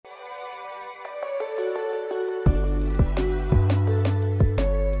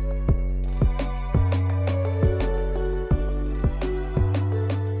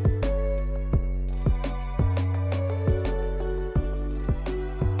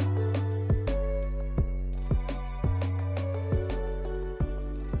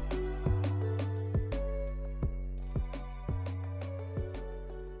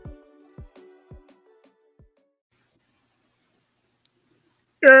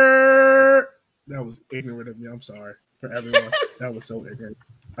That was ignorant of me. I'm sorry for everyone. That was so ignorant.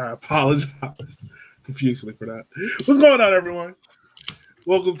 I apologize profusely for that. What's going on, everyone?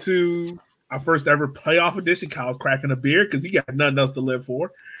 Welcome to our first ever playoff edition. Kyle's cracking a beer because he got nothing else to live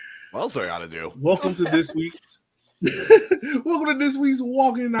for. What else I got to do? Welcome to this week's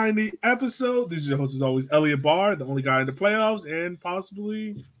Walking 90 episode. This is your host, as always, Elliot Barr, the only guy in the playoffs, and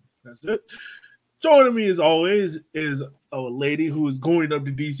possibly that's it. Joining me, as always, is a lady who is going up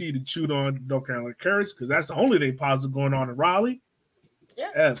to DC to cheat on North Carolina Courage because that's the only thing positive going on in Raleigh.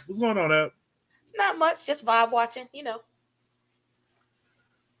 Yeah. Ev, what's going on, Ev? Not much, just vibe watching, you know.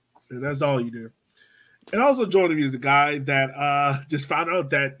 That's all you do. And also joining me is a guy that just found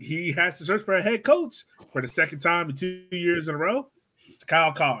out that he has to search for a head coach for the second time in 2 years in a row. Mr.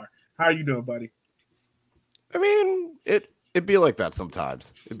 Kyle Carr. How are you doing, buddy? I mean, it'd be like that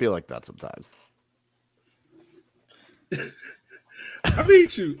sometimes. I mean,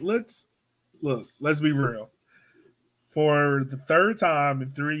 shoot, let's be real. For the third time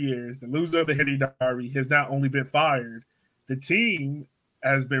in 3 years, the loser of the Henry Derby has not only been fired, the team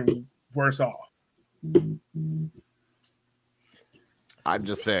has been worse off. I'm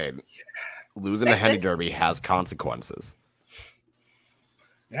just saying, losing the Henry Derby has consequences.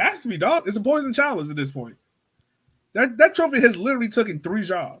 It has to be, dog. It's a poison challenge at this point. That trophy has literally taken 3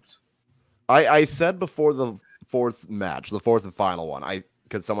 jobs. I said before the fourth match, the fourth and final one,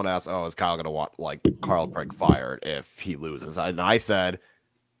 because someone asked, "Oh, is Kyle going to want like Carl Craig fired if he loses?" And I said,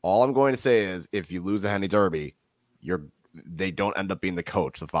 all I'm going to say is, if you lose the Henry Derby, they don't end up being the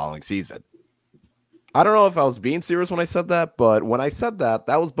coach the following season. I don't know if I was being serious when I said that, but when I said that,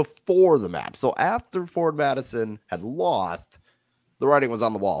 that was before the match. So after Ford Madison had lost, the writing was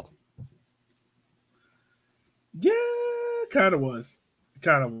on the wall. Yeah, kind of was.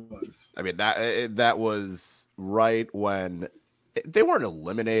 I mean, that was right when they weren't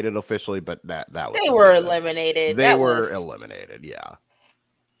eliminated officially, but that was they were eliminated. They were eliminated. Yeah.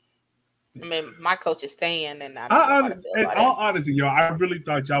 I mean, my coach is staying, and in all honesty, y'all, I really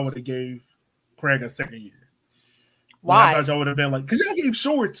thought y'all would have gave Craig a second year. Why? I thought y'all would have been like, because y'all gave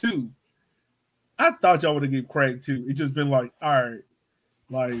Short 2. I thought y'all would have gave Craig 2. It just been like, all right,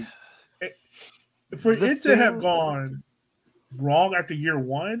 like for it to have gone wrong after year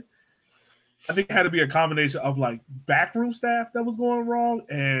 1, I think it had to be a combination of like backroom staff that was going wrong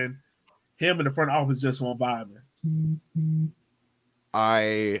and him in the front office just won't vibing.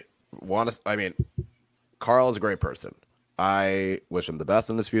 I mean, Carl is a great person. I wish him the best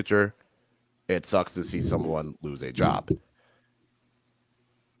in his future. It sucks to see someone lose a job.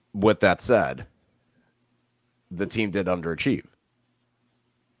 With that said, the team did underachieve.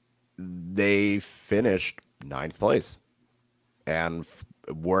 They finished 9th place. And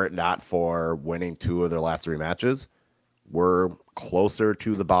were it not for winning 2 of their last 3 matches, we're closer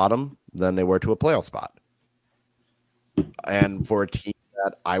to the bottom than they were to a playoff spot. And for a team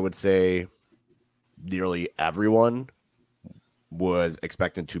that I would say nearly everyone was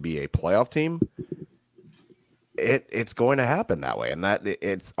expecting to be a playoff team, it's going to happen that way. And that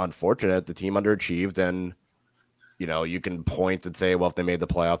it's unfortunate the team underachieved, and you know, you can point and say, well, if they made the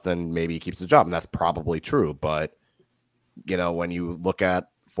playoffs, then maybe he keeps the job. And that's probably true. But you know, when you look at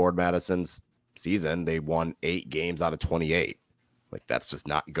Ford Madison's season, they won 8 games out of 28. Like, that's just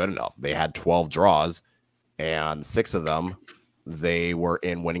not good enough. They had 12 draws, and 6 of them, they were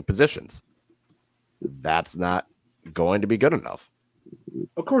in winning positions. That's not going to be good enough.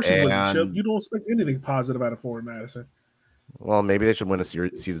 Of course, it wasn't, Chip. You don't expect anything positive out of Ford Madison. Well, maybe they should win a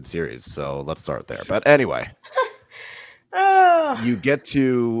season series, so let's start there. But anyway, you get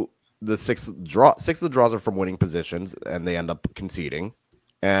to the 6 of the draws are from winning positions, and they end up conceding,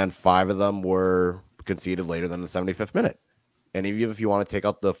 and 5 of them were conceded later than the 75th minute. And even if you want to take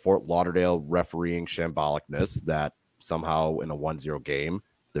out the Fort Lauderdale refereeing shambolicness that somehow in a 1-0 game,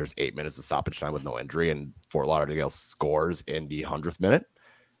 there's 8 minutes of stoppage time with no injury, and Fort Lauderdale scores in the 100th minute,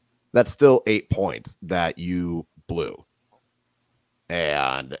 that's still 8 points that you blew.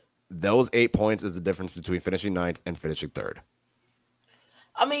 And those 8 points is the difference between finishing 9th and finishing 3rd.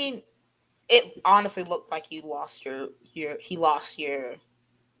 I mean, it honestly looked like you lost he lost your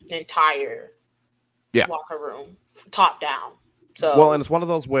entire locker room top down. So well, and it's one of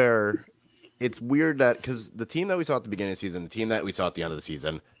those where it's weird that because the team that we saw at the beginning of the season, the team that we saw at the end of the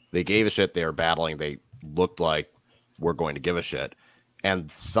season, they gave a shit. They were battling. They looked like we're going to give a shit.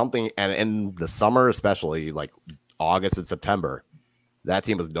 And in the summer, especially like August and September, that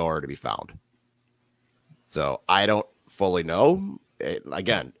team was nowhere to be found. So I don't fully know.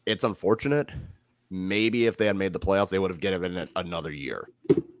 Again, it's unfortunate. Maybe if they had made the playoffs, they would have given it another year.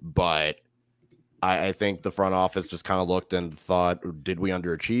 But I think the front office just kind of looked and thought, did we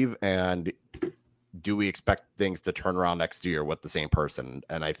underachieve? And do we expect things to turn around next year with the same person?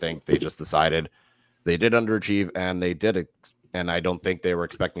 And I think they just decided they did underachieve, and they did it. And I don't think they were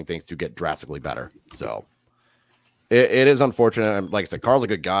expecting things to get drastically better. So it is unfortunate. And like I said, Carl's a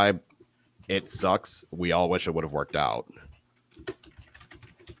good guy. It sucks. We all wish it would have worked out.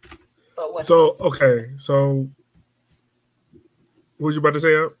 So, okay. So, what were you about to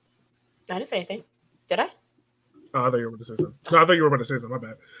say, Al? I didn't say anything. Did I? Oh, I thought you were about to say something. No, I thought you were about to say something. My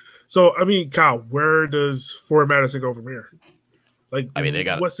bad. So, I mean, Kyle, where does Forward Madison go from here? Like, I mean,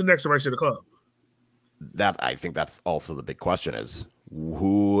 what's the next direction of the club? That I think that's also the big question is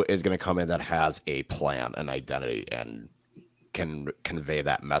who is going to come in that has a plan, an identity, and can convey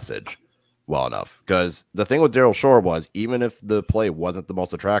that message well enough. Because the thing with Daryl Shore was, even if the play wasn't the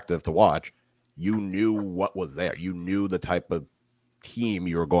most attractive to watch, you knew what was there. You knew the type of team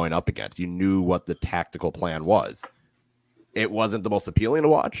you were going up against. You knew what the tactical plan was. It wasn't the most appealing to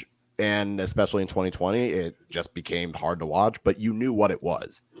watch, and especially in 2020, it just became hard to watch, but you knew what it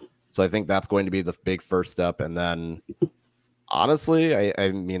was. So I think that's going to be the big first step. And then, honestly,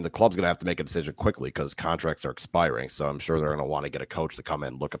 I mean, the club's going to have to make a decision quickly because contracts are expiring. So I'm sure they're going to want to get a coach to come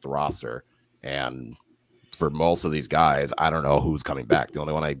in, look at the roster. And for most of these guys, I don't know who's coming back. The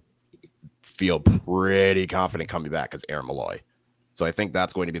only one I feel pretty confident coming back is Aaron Malloy. So I think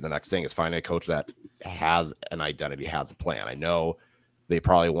that's going to be the next thing, is finding a coach that has an identity, has a plan. I know they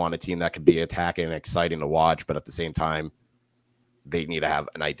probably want a team that could be attacking and exciting to watch, but at the same time, they need to have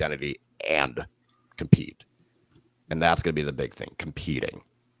an identity and compete. And that's going to be the big thing, competing.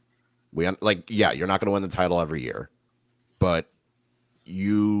 You're not going to win the title every year, but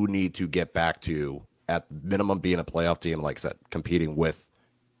you need to get back to, at minimum, being a playoff team, like I said, competing with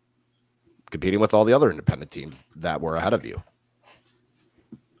all the other independent teams that were ahead of you.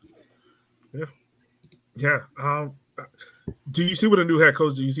 Yeah. Do you see with a new head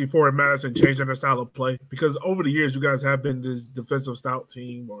coach, do you see Forward Madison changing their style of play? Because over the years, you guys have been this defensive stout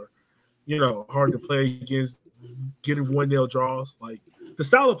team, or, hard to play against, getting 1-0 draws. Like, the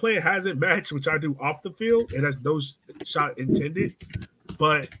style of play hasn't matched, which I do off the field, and that's no shot intended.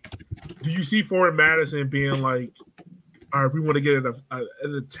 But do you see Forward Madison being like, all right, we want to get an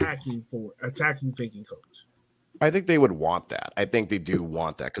attacking thinking coach? I think they would want that. I think they do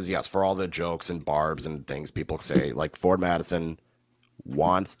want that because, yes, for all the jokes and barbs and things people say, like, Forward Madison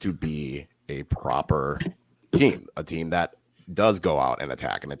wants to be a proper team, a team that does go out and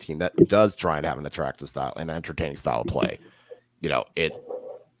attack, and a team that does try and have an attractive style and entertaining style of play.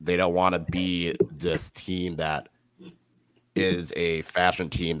 They don't want to be this team that is a fashion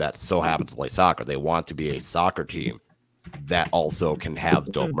team that so happens to play soccer. They want to be a soccer team that also can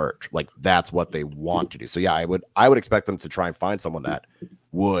have dope merch. Like, that's what they want to do. So yeah, I would expect them to try and find someone that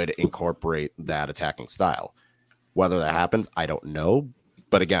would incorporate that attacking style. Whether that happens, I don't know.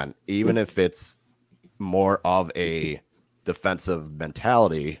 But again, even if it's more of a defensive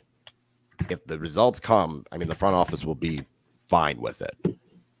mentality, if the results come, I mean, the front office will be fine with it.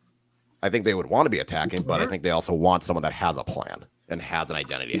 I think they would want to be attacking, but I think they also want someone that has a plan and has an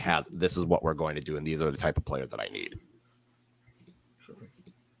identity. This is what we're going to do, and these are the type of players that I need.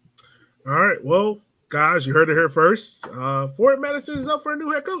 All right, well, guys, you heard it here first. Forward Madison is up for a new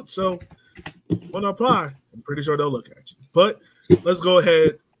head coach, so when I apply, I'm pretty sure they'll look at you. But let's go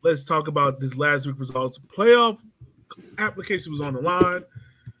ahead. Let's talk about this last week's results. Playoff application was on the line.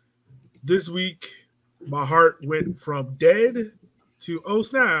 This week, my heart went from dead to oh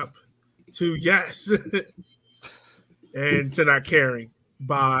snap to yes and to not caring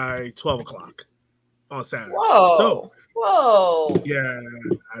by 12 o'clock on Saturday. Whoa. Yeah,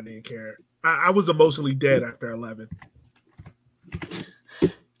 I didn't care. I was emotionally dead after 11.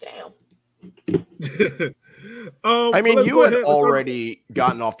 Damn. I mean, you had already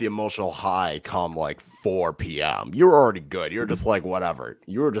gotten off the emotional high come like 4 p.m. You were already good. You're just like, whatever.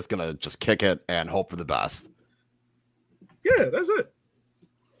 You were just going to just kick it and hope for the best. Yeah, that's it.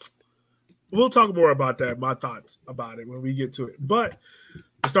 We'll talk more about that, my thoughts about it when we get to it. But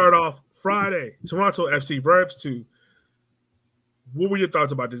to start off, Friday, Toronto FC Revs 2. What were your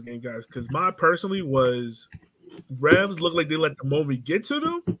thoughts about this game, guys? Because my personally was Revs looked like they let the moment get to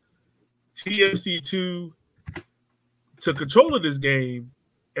them. TFC 2 took control of this game,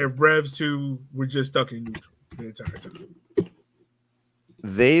 and Revs 2 were just stuck in neutral the entire time.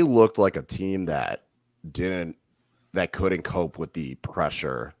 They looked like a team that couldn't cope with the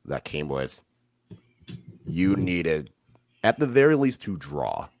pressure that came with. You needed, at the very least, to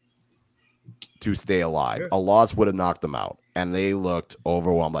draw to stay alive. Yeah. A loss would have knocked them out. And they looked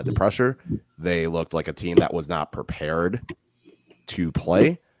overwhelmed by the pressure. They looked like a team that was not prepared to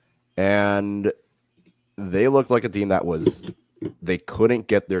play. And they looked like a team that they couldn't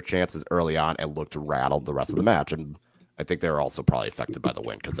get their chances early on and looked rattled the rest of the match. And I think they were also probably affected by the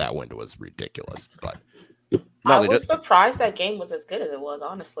wind because that wind was ridiculous. But I was surprised that game was as good as it was,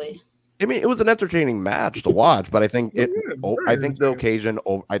 honestly. I mean, it was an entertaining match to watch, but I think I think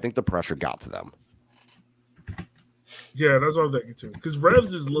the pressure got to them. Yeah, that's what I'm thinking too. Because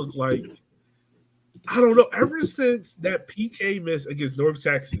Revs just look like, I don't know, ever since that PK miss against North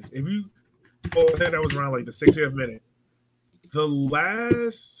Texas, I think that was around like the 60th minute. The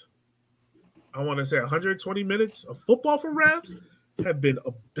last, I want to say 120 minutes of football for Revs have been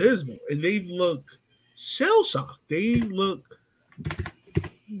abysmal. And they look shell-shocked. They look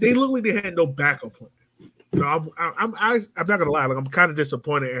like they had no backup plan. You know, I'm not gonna lie, like I'm kind of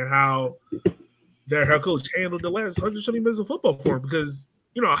disappointed in how their head coach handled the last 120 minutes of football for him, because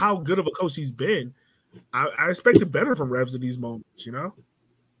you know how good of a coach he's been. I expected better from Revs in these moments, you know?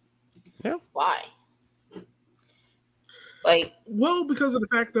 Yeah. Why? Like, well, because of the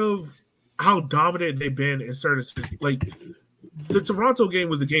fact of how dominant they've been in certain situations. Like the Toronto game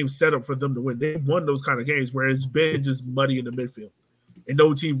was a game set up for them to win. They've won those kind of games where it's been just muddy in the midfield, and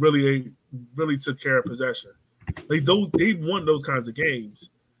no team really took care of possession. Like they've won those kinds of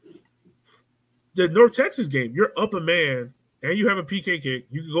games. The North Texas game, you're up a man and you have a PK kick.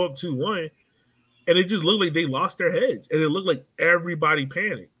 You can go up 2-1, and it just looked like they lost their heads, and it looked like everybody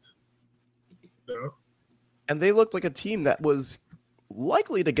panicked. You know? And they looked like a team that was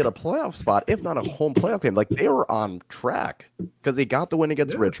likely to get a playoff spot, if not a home playoff game. Like they were on track because they got the win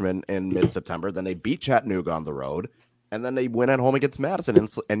against Richmond in mid-September. Then they beat Chattanooga on the road, and then they win at home against Madison.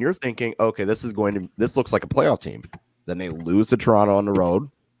 And you're thinking, okay, this looks like a playoff team. Then they lose to Toronto on the road.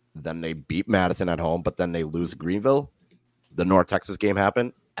 Then they beat Madison at home, but then they lose to Greenville. The North Texas game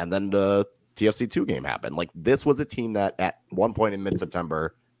happened, and then the TFC2 game happened. Like this was a team that at one point in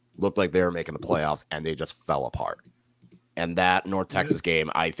mid-September looked like they were making the playoffs, and they just fell apart. And that North Texas game,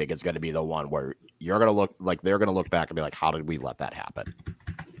 I think, is going to be the one where they're going to look back and be like, how did we let that happen?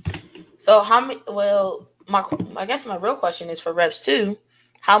 So I guess my real question is for Revs too.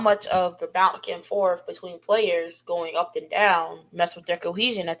 How much of the back and forth between players going up and down mess with their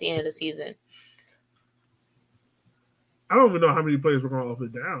cohesion at the end of the season? I don't even know how many players were going up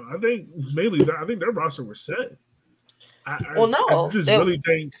and down. I think mainly their roster was set. I just really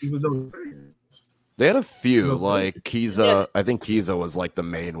think it was no. They had a few, like Kiza. Yeah. I think Kiza was like the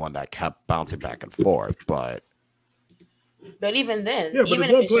main one that kept bouncing back and forth, but even then, even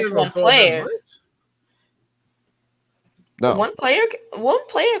if it's just one player. No. One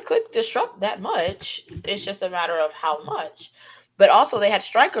player could disrupt that much. It's just a matter of how much. But also they had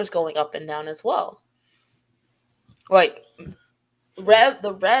strikers going up and down as well. Like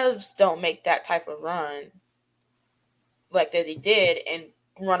the Revs don't make that type of run like that they did and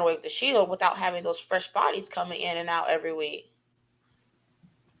run away with the Shield without having those fresh bodies coming in and out every week.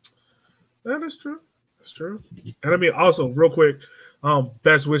 That is true. That's true. And I mean, also, real quick,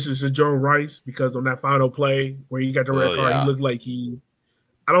 best wishes to Joe Rice, because on that final play where he got the red card, he looked like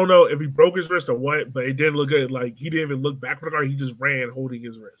I don't know if he broke his wrist or what, but it didn't look good. Like he didn't even look back for the card. He just ran holding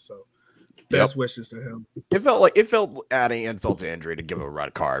his wrist. So best wishes to him. It felt adding insult to injury to give him a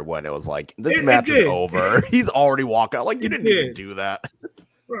red card when it was like, this match is over. He's already walked out. Like you didn't even do that.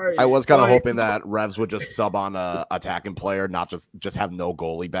 Right. I was kind of hoping that Revs would just sub on a attacking player, not just have no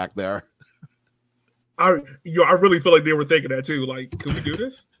goalie back there. I really feel like they were thinking that too. Like, can we do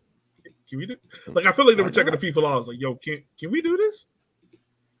this? Can we do? Like, I feel like they were checking the FIFA laws. Like, yo, can we do this?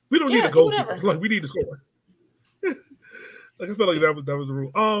 We don't need a goalkeeper. Like, we need to score. Like, I feel like that was the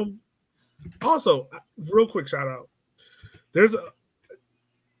rule. Also, real quick shout out.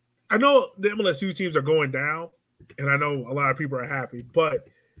 I know the MLSU teams are going down, and I know a lot of people are happy, but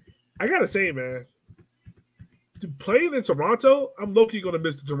I gotta say, man, playing in Toronto, I'm low-key gonna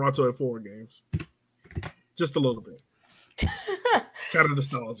miss the Toronto F4 games. Just a little bit. Kind of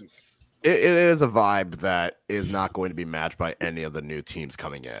nostalgic. It is a vibe that is not going to be matched by any of the new teams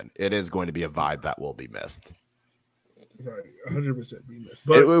coming in. It is going to be a vibe that will be missed. Right, 100% be missed.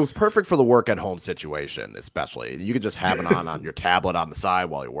 But it was perfect for the work at home situation, especially. You could just have it on your tablet on the side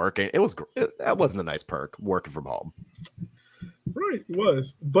while you're working. That wasn't a nice perk, working from home. Right, it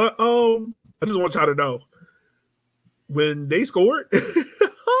was. But I just want y'all to know, when they scored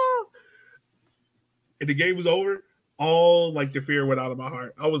and the game was over, all like the fear went out of my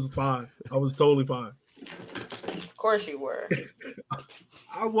heart. I was fine. I was totally fine. Of course you were.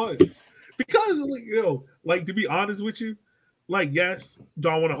 I was. Because, like, to be honest with you, like, yes, do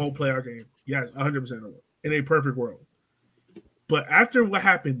I want a whole playoff game? Yes, 100% of it. In a perfect world. But after what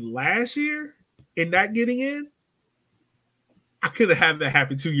happened last year and not getting in, I could have had that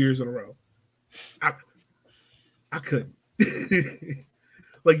happen 2 years in a row. I couldn't.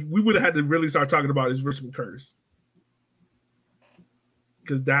 Like, we would have had to really start talking about his Richmond curse.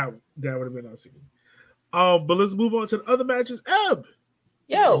 Because that would have been our scene. But let's move on to the other matches. Eb,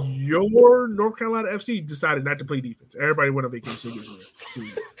 your North Carolina FC decided not to play defense. Everybody went on vacation.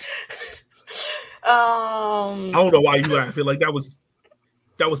 I don't know why you laughing. Like, that was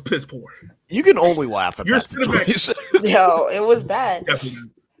piss poor. You can only laugh at that situation. Yo, it was bad. Definitely.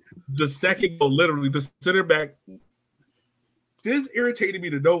 The second goal, literally, the center back. This irritated me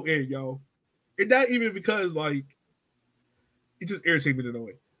to no end, yo. And not even because, like, it just irritated me to no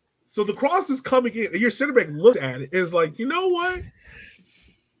end. So the cross is coming in, and your center back looks at it and is like, you know what?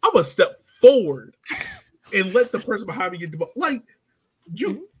 I'm going to step forward and let the person behind me get the ball. Like,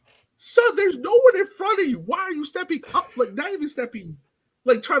 son, there's no one in front of you. Why are you stepping up? Like, not even stepping,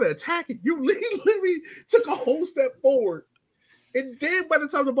 like, trying to attack it. You literally took a whole step forward. And then by the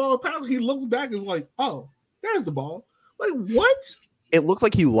time the ball passes, he looks back and is like, oh, there's the ball. Like, what? It looked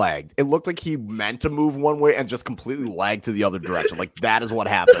like he lagged. It looked like he meant to move one way and just completely lagged to the other direction. Like, that is what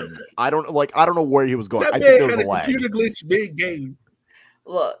happened. I don't know where he was going. That I man think there was had a lag. Computer glitch mid-game.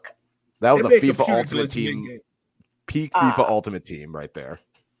 Look. That was a FIFA Ultimate Team. Mid-game. Peak FIFA Ultimate Team right there.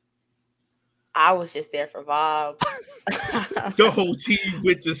 I was just there for vibes. Your whole team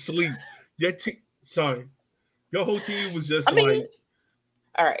went to sleep. Your whole team was just all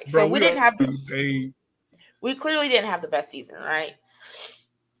right. So we didn't have paid. We clearly didn't have the best season, right?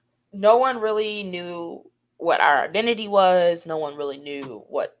 No one really knew what our identity was. No one really knew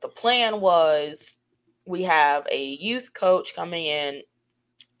what the plan was. We have a youth coach coming in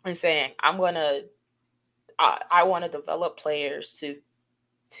and saying, I want to develop players to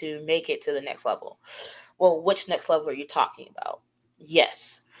make it to the next level. Well, which next level are you talking about?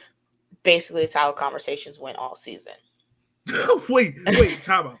 Yes. Basically, it's how conversations went all season. Wait,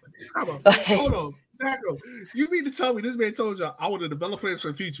 time out. Hold on. Back up. You mean to tell me this man told y'all I want to develop players for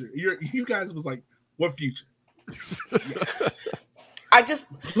the future? You guys was like, what future? Yes.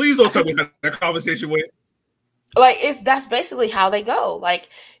 Please don't tell me how that conversation went. Like, that's basically how they go. Like,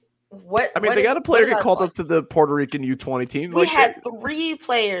 what? I mean, they got a player get called up to the Puerto Rican U20 team. We had 3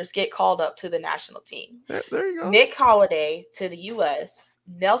 players get called up to the national team. There you go. Nick Holiday to the U.S.,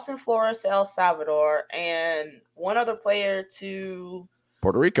 Nelson Flores to El Salvador, and one other player to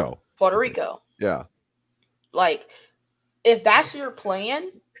Puerto Rico. Yeah. Like, if that's your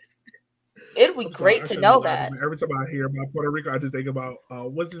plan, it'd be great to know that. Every time I hear about Puerto Rico, I just think about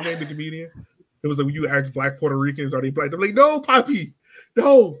what's his name, the comedian? It was like, you ask black Puerto Ricans, are they black? They're like, no, Papi,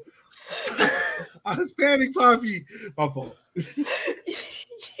 no. I'm Hispanic, Papi. My fault. You're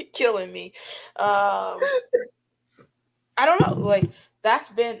killing me. I don't know. Like, that's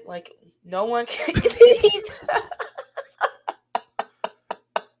been like no one can.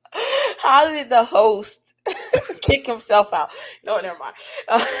 How did the host kick himself out? No, never mind.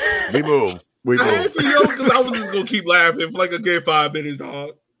 We move. I had to yell because I was just gonna keep laughing for like a good 5 minutes,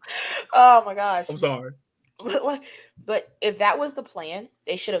 dog. Oh my gosh. I'm sorry. But if that was the plan,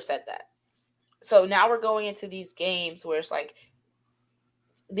 they should have said that. So now we're going into these games where it's like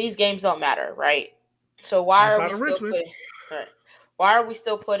these games don't matter, right? So why are we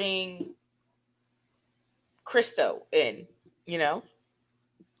still putting Cristo in? You know,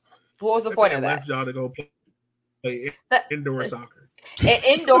 what was the point of that? Left y'all to go play indoor soccer. And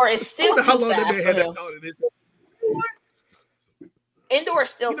indoor is still too fast for him. Indoor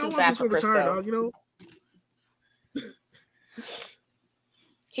is still too fast for Cristo.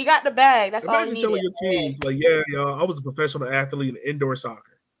 He got the bag. That's all he needed. Telling your kids, like, yeah, y'all, I was a professional athlete in indoor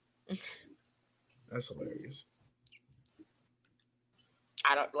soccer. That's hilarious.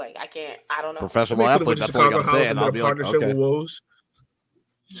 I don't know. Professional athlete, that's all you gotta say. And I'll be like, okay.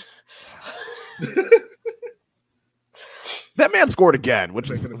 That man scored again, which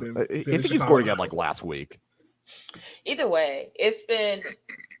is, I think he scored again like last week. Either way, it's been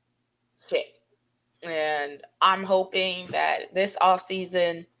shit. And I'm hoping that this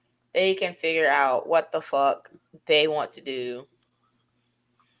offseason they can figure out what the fuck they want to do.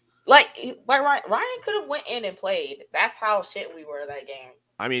 Like Ryan could have went in and played. That's how shit we were that game.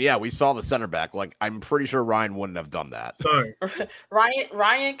 I mean, yeah, we saw the center back. Like, I'm pretty sure Ryan wouldn't have done that. Sorry.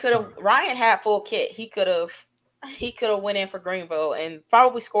 Ryan had full kit. He could have went in for Greenville and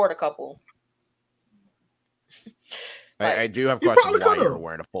probably scored a couple. I do have questions why you were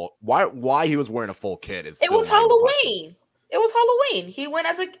wearing a full. Why he was wearing a full kit is. It was Halloween. It was Halloween. He went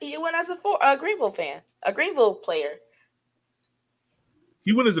as a Greenville fan, a Greenville player.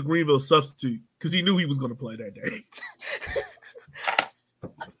 He went as a Greenville substitute because he knew he was going to play that day.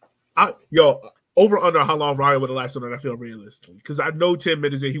 Over under how long Ryan would have lasted on that field realistically? Because I know 10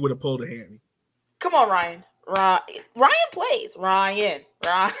 minutes in he would have pulled a hammy. Come on, Ryan. Ryan plays. Ryan.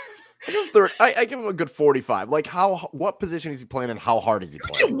 I give him a good 45. Like what position is he playing and how hard is he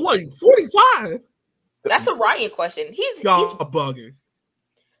playing? What, 45? That's a Ryan question. He's bugging.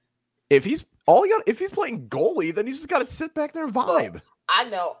 If he's playing goalie, then he's just got to sit back there and vibe. Look, I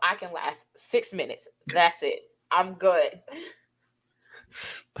know I can last 6 minutes. That's it. I'm good.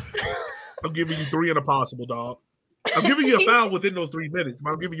 I'm giving you 3 in a possible, dog. I'm giving you a foul within those 3 minutes,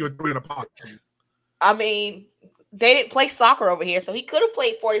 but I'm giving you a 3 in a possible. I mean, they didn't play soccer over here, so he could have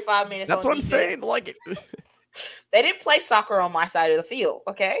played 45 minutes. That's what I'm saying. Like, they didn't play soccer on my side of the field.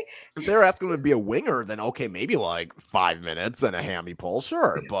 Okay, if they're asking him to be a winger, then okay, maybe like 5 minutes and a hammy pull,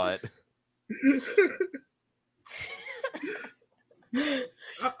 sure, but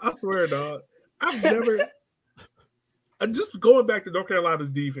I swear, dog. I've never. Just going back to North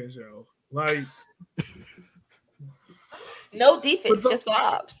Carolina's defense, yo. Like, no defense, just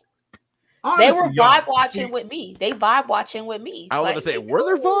vibes. Honestly, they were vibe watching with me. They vibe watching with me. I was going to say, were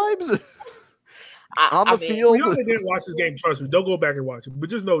there vibes on the field? Y'all didn't watch this game. Trust me. Don't go back and watch it. But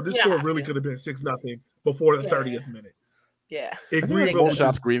just know this score really could have been 6-0 before the 30th minute. Yeah. Most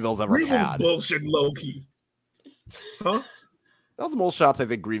shots Greenville's ever had. Bullshit, low key. Huh? That was the most shots I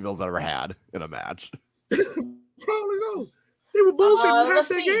think Greenville's ever had in a match. Probably so. They were bullshitting half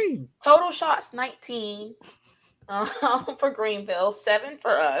that game. Total shots 19 for Greenville, 7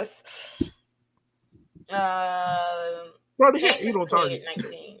 for us. Bro, they got 8 on target.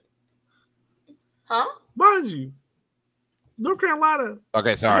 19. Huh? Mind you, North Carolina.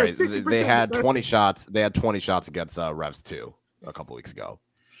 Okay, sorry. They had 20 shots. They had 20 shots against Revs 2 a couple weeks ago.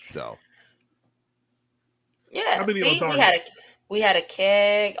 So. Yeah. See, we had a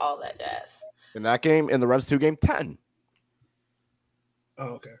keg, all that jazz. In that game, in the Revs 2 game, 10. Oh,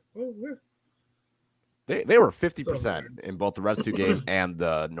 okay. Oh, yeah. They were 50% in both the Revs 2 game and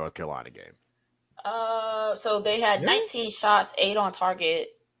the North Carolina game. So they had 19 shots, 8 on target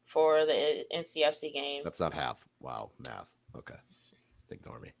for the NCFC game. That's not half. Wow, math. Okay.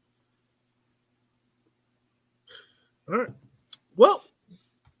 Ignore me. All right. Well,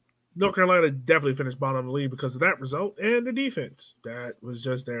 North Carolina definitely finished bottom of the league because of that result and the defense. That was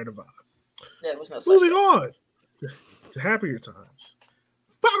just there to vibe. There was no Moving on to happier times.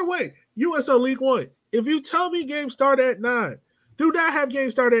 By the way, USL League One. If you tell me games start at 9, do not have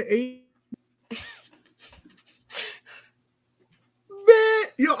games start at 8. Man,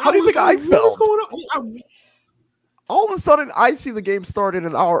 yo, how do you think I felt? What's going on? All of a sudden, I see the game started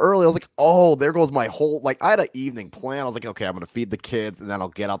an hour early. I was like, oh, there goes my whole, like, I had an evening plan. I was like, okay, I'm going to feed the kids, and then I'll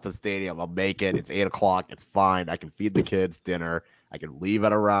get out to the stadium. I'll make it. It's 8 o'clock. It's fine. I can feed the kids dinner. I can leave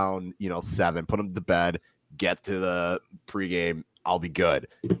at around, 7, put them to bed, get to the pregame. I'll be good.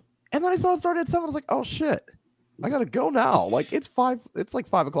 And then I saw it started at 7. I was like, oh, shit. I got to go now. Like, it's like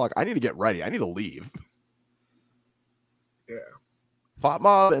 5 o'clock. I need to get ready. I need to leave. Yeah.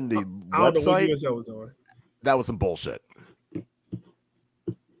 FOTMob and the website. I don't know what USL was doing. That was some bullshit.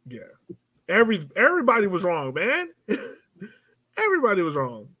 Yeah. Everybody was wrong, man. Everybody was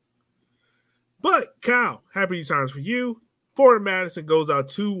wrong. But, Kyle, happy times for you. Fort Madison goes out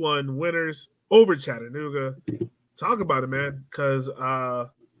 2-1 winners over Chattanooga. Talk about it, man, because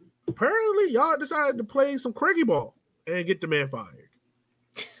apparently y'all decided to play some cricket ball and get the man fired.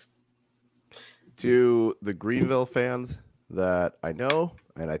 To the Greenville fans that I know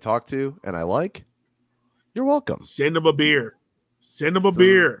and I talk to and I like, you're welcome. Send them a beer. Send them a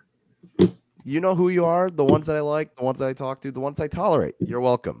beer. You know who you are, the ones that I like, the ones that I talk to, the ones I tolerate. You're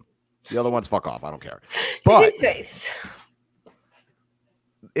welcome. The other ones, fuck off. I don't care. But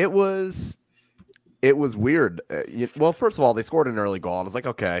it was weird. Well, first of all, they scored an early goal. I was like,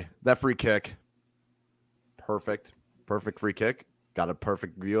 okay, that free kick, perfect free kick. Got a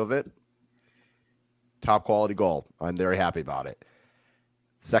perfect view of it. Top quality goal. I'm very happy about it.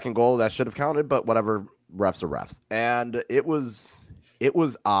 Second goal, that should have counted, but whatever. Refs are refs. And it was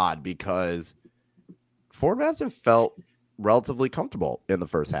odd because Fort Madison felt relatively comfortable in the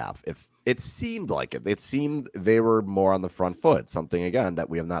first half. If it seemed like it. It seemed they were more on the front foot, something, again, that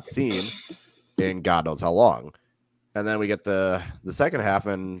we have not seen in God knows how long. And then we get the second half,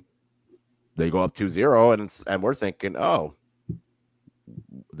 and they go up 2-0, and we're thinking, oh,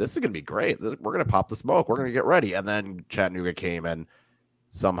 this is going to be great. We're going to pop the smoke. We're going to get ready. And then Chattanooga came, and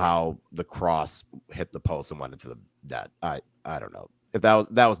somehow the cross hit the post and went into the net. I don't know. If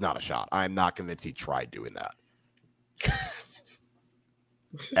that was not a shot. I'm not convinced he tried doing that.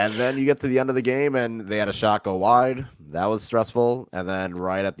 And then you get to the end of the game, and they had a shot go wide. That was stressful. And then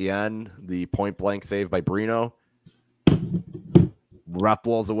right at the end, the point-blank save by Brino. Ref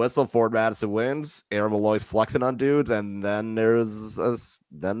blows a whistle. Ford Madison wins. Aaron Malloy's flexing on dudes, and then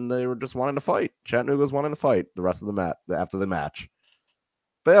then they were just wanting to fight. Chattanooga was wanting to fight the rest of the match after the match.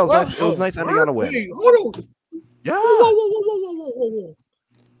 But yeah, it was nice. It was nice ending on a win. Wait, hold on. Yeah. Whoa.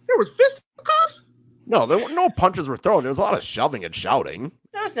 There was fisticuffs? No, there were no punches were thrown. There was a lot of shoving and shouting.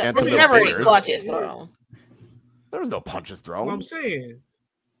 There was And some never any fingers. punches thrown. There was no punches thrown. What I'm saying,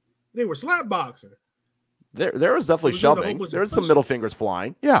 they were slap boxing. There was definitely shoving. There was some middle fingers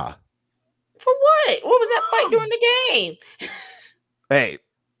flying. Yeah. For what? What was that fight during the game? Hey,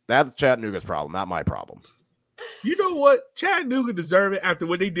 that's Chattanooga's problem, not my problem. You know what? Chattanooga deserved it after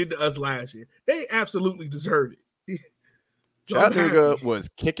what they did to us last year. They absolutely deserved it. Chattanooga was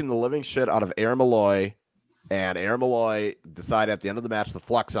kicking the living shit out of Aaron Malloy, and Aaron Malloy decided at the end of the match to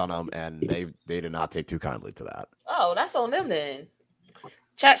flex on him, and they did not take too kindly to that. Oh, that's on them then.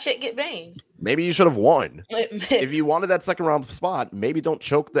 Chat shit get banged. Maybe you should have won. If you wanted that second round spot, maybe don't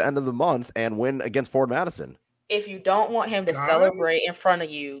choke the end of the month and win against Ford Madison. If you don't want him to celebrate in front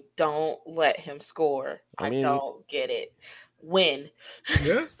of you, don't let him score. I don't get it. Win.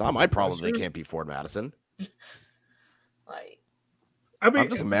 Yeah, it's not my problem. They can't beat Ford Madison. Like, I'm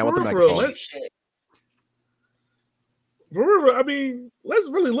just a man with the microphone. I mean, let's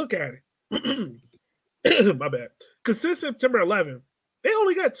really look at it. My bad. Because since September 11th, they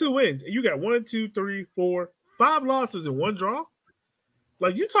only got 2 wins, and you got 1, 2, 3, 4, 5 losses and 1 draw.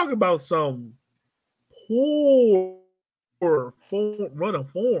 Like, you talking about some poor run of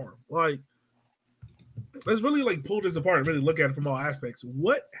form. Like, let's really like pull this apart and really look at it from all aspects.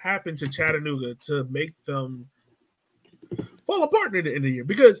 What happened to Chattanooga to make them fall apart at the end of the year?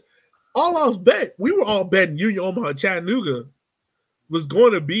 Because we were all betting Union Omaha Chattanooga was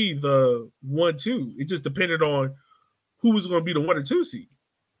going to be the 1-2. It just depended on who was going to be the 1 or 2 seed.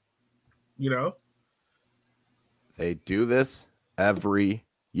 You know? They do this every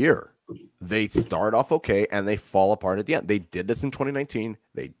year. They start off okay and they fall apart at the end. They did this in 2019.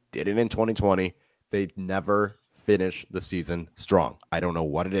 They did it in 2020. They never finish the season strong. I don't know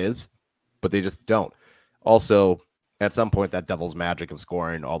what it is, but they just don't. Also, at some point, that devil's magic of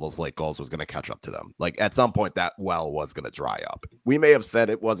scoring all those late goals was going to catch up to them. Like, at some point, that well was going to dry up. We may have said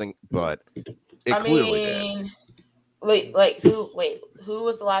it wasn't, but it clearly did. Who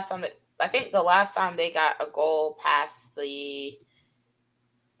was the last time that I think the last time they got a goal past the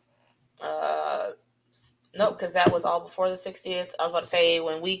no, because that was all before the 60th. I was about to say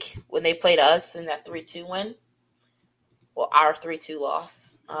when they played us in that 3-2 win. Well, our 3-2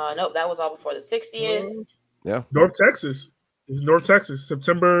 loss. Nope, that was all before the 60th. Yeah. North Texas. It was North Texas,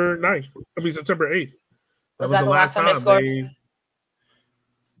 September 9th. September 8th. Was that the last time they scored?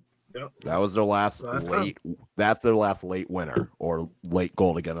 Yep. That was their last late. That's their last late winner or late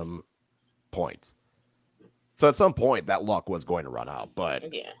goal to get them points. So at some point, that luck was going to run out.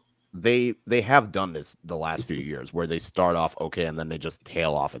 But yeah, they have done this the last few years where they start off okay and then they just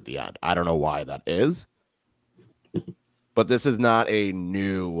tail off at the end. I don't know why that is, but this is not a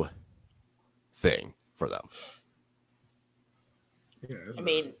new thing for them. Yeah,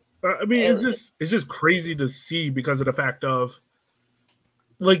 it's just crazy to see because of the fact of,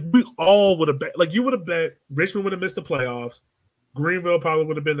 like, we all would have bet, like, you would have bet Richmond would have missed the playoffs. Greenville probably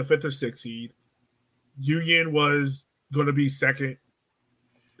would have been the 5th or 6th seed. Union was going to be 2nd.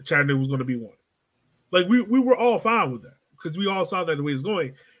 Chattanooga was going to be 1. Like, we were all fine with that because we all saw that the way it's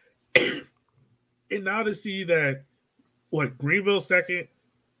going. And now to see that, Greenville 2nd,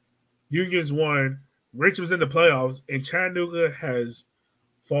 Union's 1, Richmond's in the playoffs, and Chattanooga has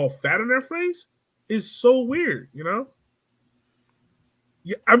fall fat on their face is so weird, you know?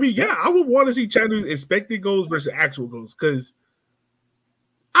 Yeah, I would want to see Chattanooga expected goals versus actual goals because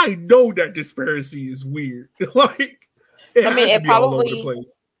I know that disparity is weird. Like, it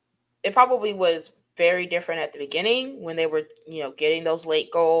probably was very different at the beginning when they were, getting those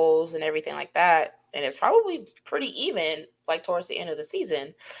late goals and everything like that. And it's probably pretty even, like, towards the end of the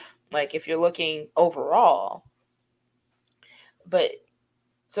season, like, if you're looking overall. But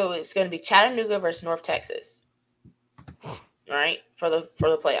so it's going to be Chattanooga versus North Texas. Right, for the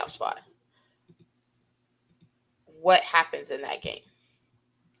playoff spot. What happens in that game?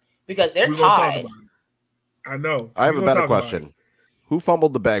 Because they're tied. I know. I have a better question. Who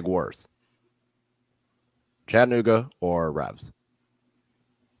fumbled the bag worse? Chattanooga or Revs?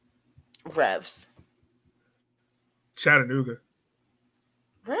 Revs. Chattanooga.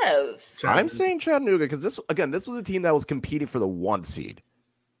 Revs. I'm saying Chattanooga because this was a team that was competing for the 1 seed.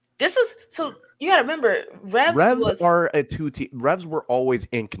 So you got to remember, Revs are a 2 team. Revs were always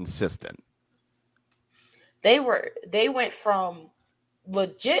inconsistent. They went from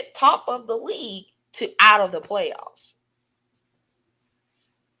legit top of the league to out of the playoffs.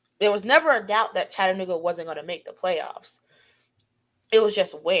 There was never a doubt that Chattanooga wasn't going to make the playoffs. It was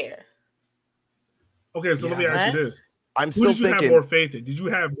just where. Okay, so let me ask you this: I'm Who still did you thinking. have more faith in? Did you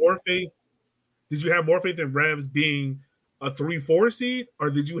have more faith? Did you have more faith in Revs being a 3-4 seed, or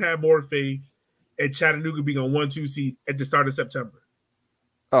did you have more faith in Chattanooga being a 1-2 seed at the start of September?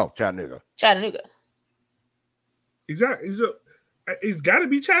 Oh, Chattanooga. Chattanooga. Exactly. So it's got to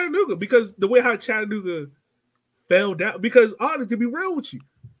be Chattanooga because the way how Chattanooga fell down. Because honestly, to be real with you,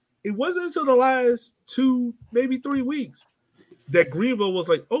 it wasn't until the last 2, maybe 3 weeks that Greenville was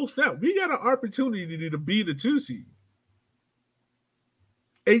like, "Oh snap, we got an opportunity to be the 2 seed."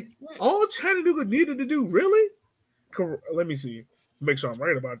 All Chattanooga needed to do, really? Let me see. Make sure I'm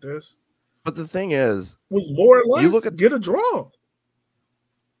right about this. But the thing is, was more or less you look at, get a draw.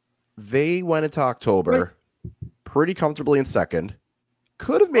 They went into October pretty comfortably in second.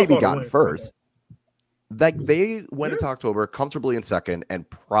 Could have maybe gotten first. Like they went into October comfortably in second and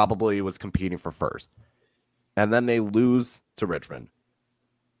probably was competing for first. And then they lose to Richmond.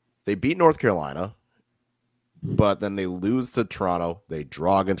 They beat North Carolina, but then they lose to Toronto. They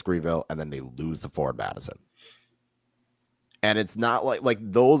draw against Greenville, and then they lose to Ford Madison. And it's not like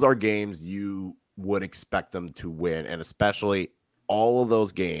those are games you would expect them to win. And especially all of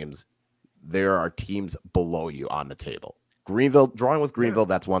those games, there are teams below you on the table. Drawing with Greenville,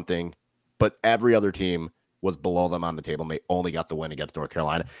 that's one thing. But every other team was below them on the table. And they only got the win against North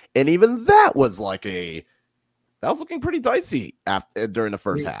Carolina. And even that was that was looking pretty dicey during the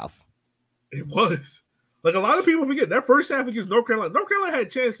first half. It was. Like a lot of people forget that first half against North Carolina. North Carolina had a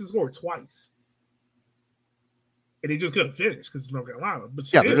chance to score twice. And they just couldn't finish because it's North Carolina. But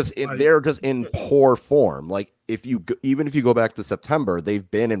still, they're just in poor form. Like even if you go back to September, they've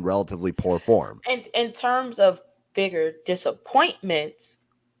been in relatively poor form. And in terms of bigger disappointments,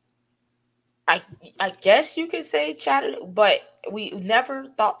 I guess you could say Chattanooga, but we never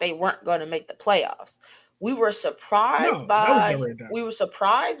thought they weren't going to make the playoffs. We were surprised by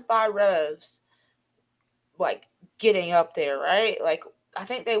Revs like getting up there, right? Like I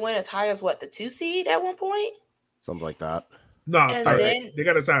think they went as high as the 2 seed at one point. Something like that. No, third. They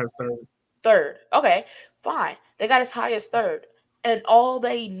got as high as third. Third. Okay, fine. They got as high as third. And all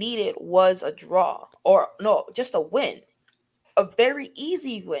they needed was a draw. Or no, just a win. A very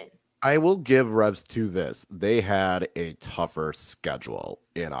easy win. I will give Revs to this. They had a tougher schedule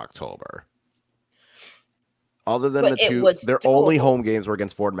in October. Other than the two, their only home games were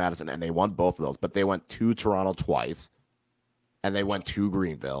against Ford Madison, and they won both of those. But they went to Toronto twice, and they went to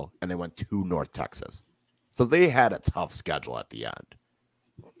Greenville, and they went to North Texas. So they had a tough schedule at the end.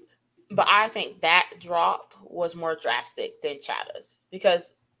 But I think that drop was more drastic than Chatta's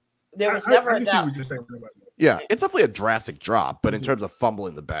because there was never a doubt. Yeah, it's definitely a drastic drop, but in terms of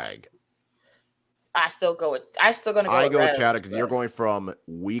fumbling the bag, I still going to go. I go with Chatta because you're going from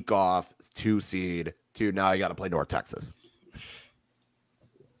week off 2 seed to now you got to play North Texas.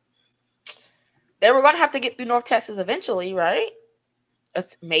 They were going to have to get through North Texas eventually, right?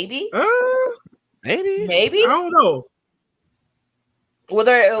 Maybe. Maybe. I don't know.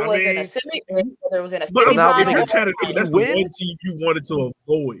 Whether it was in a semi, whether it was in a semi final, that's the one team you wanted to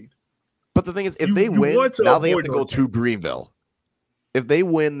avoid. But the thing is, if they win, now they have to go to Greenville. If they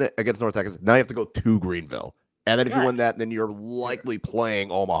win against North Texas, now you have to go to Greenville. And then if you win that, then you're likely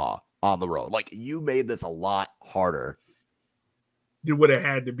playing Omaha on the road. Like, you made this a lot harder than what it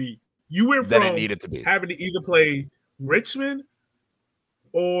had to be. You went from it needed to be having to either play Richmond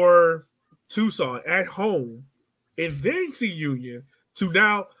or Tucson at home and then see Union to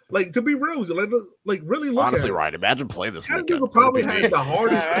now, like, to be real, like really look honestly, at it. right. Imagine playing this weekend. Chattanooga probably had the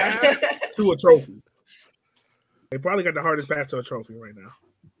hardest path to a trophy. They probably got the hardest path to a trophy right now.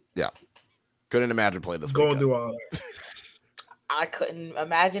 Yeah. Couldn't imagine playing this weekend. Going through all that. I couldn't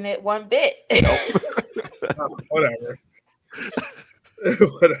imagine it one bit. Whatever.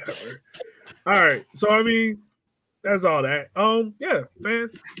 Whatever. All right. So, I mean, that's all that. Yeah,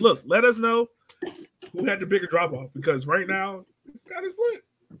 fans, look, let us know who had the bigger drop off because right now it's kind of split.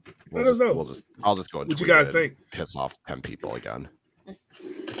 Let us know. I'll just go and what you guys think. Piss off 10 people again.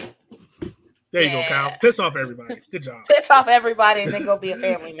 There you go, Kyle. Piss off everybody. Good job. Piss off everybody and then go be a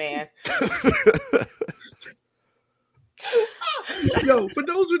family man. Yo, for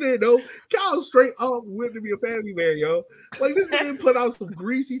those who didn't know, Kyle straight up went to be a family man, yo. Like, this man put out some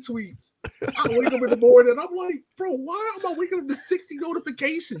greasy tweets. I wake up in the morning and I'm like, bro, why am I waking up to 60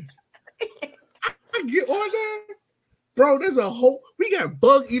 notifications? I get on there. Bro, there's a whole we got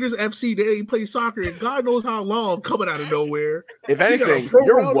Bug Eaters FC that ain't play soccer and God knows how long coming out of nowhere. If anything,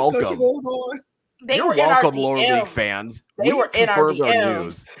 you're welcome. You're welcome, lower league fans. They were in our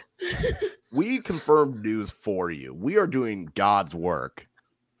news. We confirmed news for you. We are doing God's work.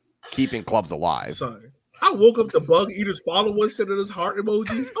 keeping clubs alive. Sorry. I woke up, the bug eaters follow us, sending us heart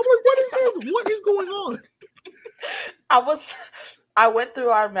emojis. I'm like, what is this? What is going on? I went through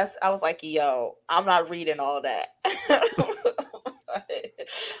our mess. I was like, yo, I'm not reading all that.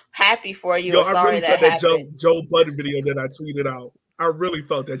 Happy for you. Yo, sorry I really that felt happened. that Joe Budden video that I tweeted out. I really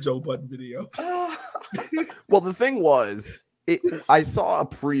felt that Joe Budden video. Well, the thing was, I saw a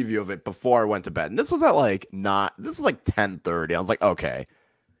preview of it before I went to bed, and this was at like 10:30. I was like, okay,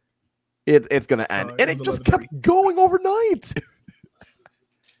 it's gonna end, and it just kept going overnight.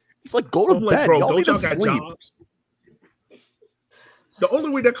 It's like, go to bed. Like, bro, y'all don't y'all got sleep. Jobs? The only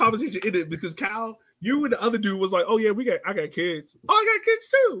way that conversation ended because Cal, you and the other dude was like, "Oh yeah, I got kids. Oh, I got kids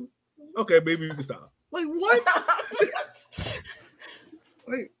too. Okay, maybe we can stop." Like what?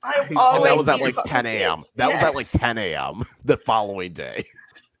 Like, and that was at like 10 a.m. That was at like 10 a.m. the following day.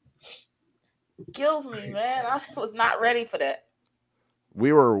 Kills me, man. I was not ready for that.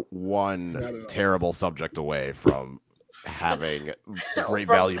 We were one terrible subject away from having Great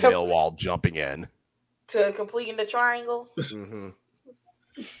Value Millwall jumping in to completing the triangle. Mm-hmm.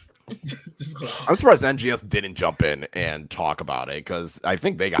 I'm surprised NGS didn't jump in and talk about it because I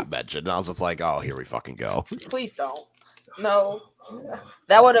think they got mentioned. And I was just like, oh, here we fucking go. Please don't. No.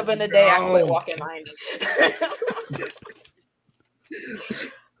 That would have been the day I quit walking 90.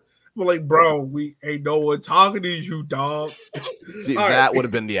 We're like, bro, we ain't no one talking to you, dog. See, that would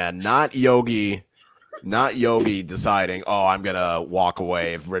have been the end. Not Yogi deciding, oh, I'm going to walk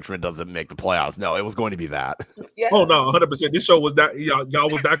away if Richmond doesn't make the playoffs. No, it was going to be that. Yeah. Oh, no, 100%. This show was not, y'all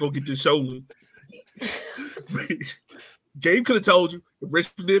was not going to get this show. Gabe could have told you if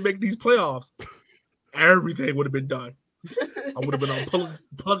Richmond didn't make these playoffs, everything would have been done. I would have been on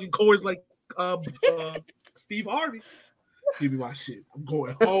plugging cords like Steve Harvey. Give me my shit. I'm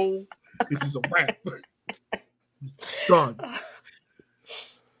going home. This is a wrap. Done.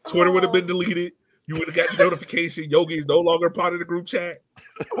 Twitter would have been deleted. You would have got the notification. Yogi is no longer part of the group chat.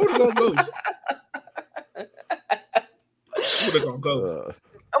 I would have gone ghost. Would have gone ghost.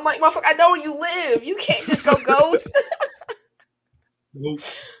 I'm like, motherfucker, I know where you live. You can't just go ghost. Nope.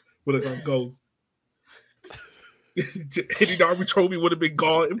 Would have gone ghost. Eddie Darby Trophy would have been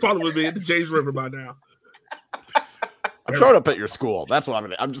gone. It probably would have been in the James River by now. I'm showing up at your school. That's what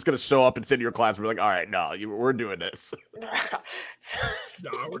I'm just going to show up and sit in your class and be like, all right, no, we're doing this.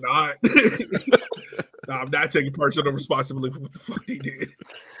 No, we're not. No, I'm not taking personal responsibility for what the fuck he did.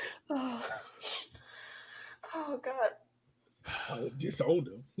 Oh God. Disowned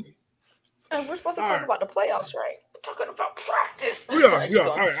him. And we're supposed to talk about the playoffs, right? We're talking about practice. Yeah.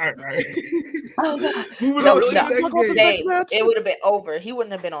 All right. Oh God. It would have been over. He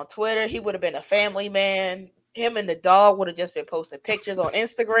wouldn't have been on Twitter. He would have been a family man. Him and the dog would have just been posting pictures on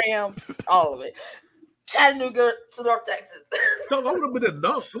Instagram. All of it. Chattanooga to North Texas. No, I would have been a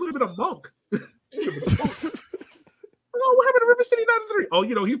monk. I would have been a monk. Oh, what happened to River City 93?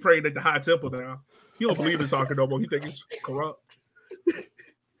 Oh, he praying at the high temple now. He don't believe in soccer no more. He think it's corrupt.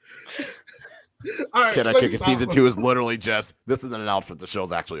 All right, Can I Kick It season 2 is literally just, this is an announcement. The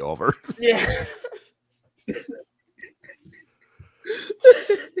show's actually over. Yeah.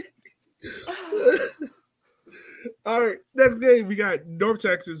 All right, next game we got North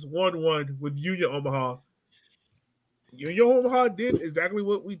Texas 1-1 with Union Omaha. Union Omaha did exactly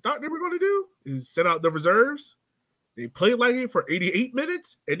what we thought they were going to do: is send out the reserves. They played like it for 88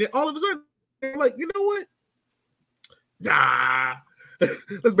 minutes, and then all of a sudden they're like, you know what? Nah,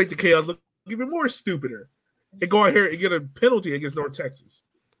 let's make the chaos look even more stupider and go out here and get a penalty against North Texas.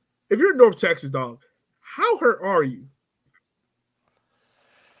 If you're North Texas, dog, how hurt are you?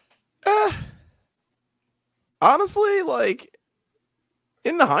 Honestly, like,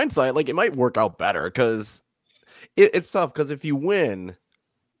 in the hindsight, like, it might work out better because it's tough. Because if you win,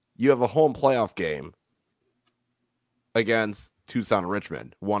 you have a home playoff game against Tucson and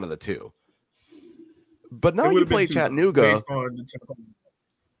Richmond, one of the two. But now you play Chattanooga.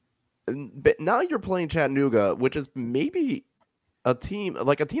 But now you're playing Chattanooga, which is maybe a team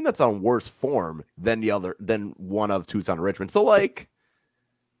that's on worse form than one of Tucson and Richmond. So, like,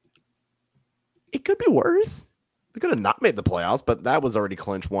 it could be worse. We could have not made the playoffs, but that was already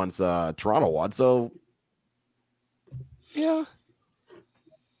clinched once Toronto won. So, yeah.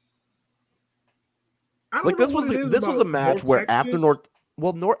 Like, this was a match where after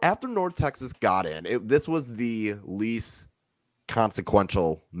North Texas got in, this was the least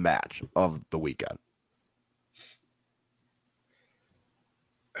consequential match of the weekend.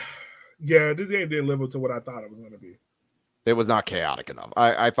 Yeah, this game didn't live up to what I thought it was going to be. It was not chaotic enough.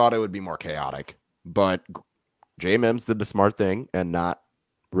 I thought it would be more chaotic, but Jay Mims did the smart thing and not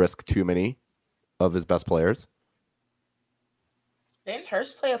risk too many of his best players. Didn't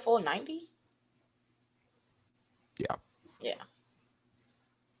Hurst play a full 90? Yeah. Yeah.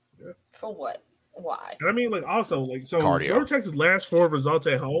 Yeah. For what? Why? And I mean, like, also, like, so Cardio. North Texas' last 4 results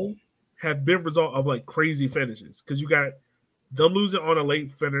at home have been result of like crazy finishes because you got them losing on a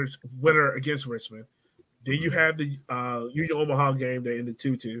late finish winner against Richmond. Then you have the Union Omaha game that ended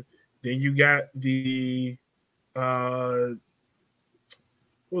 2-2. Then you got the what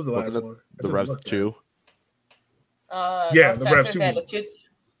was the last one? The Revs 2. Yeah, the Revs 2.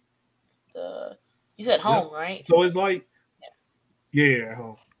 You said home, right? So it's like, yeah,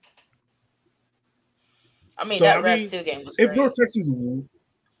 home. I mean, that Revs 2 game was great. If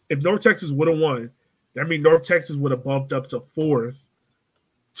North Texas would have won, I mean, North Texas would have bumped up to 4th.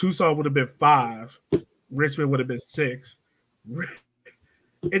 Tucson would have been 5. Richmond would have been 6.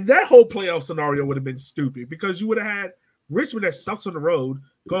 And that whole playoff scenario would have been stupid because you would have had Richmond that sucks on the road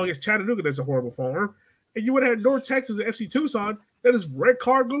going against Chattanooga that's a horrible form, and you would have had North Texas and FC Tucson that is red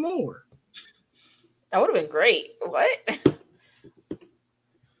card galore. That would have been great. What? Yeah.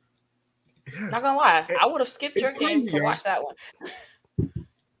 Not gonna lie, I would have skipped your game to watch that one.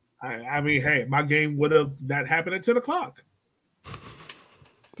 I mean, hey, my game would have not happened at 10 o'clock.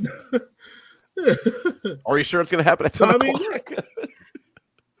 Are you sure it's going to happen at 10 o'clock?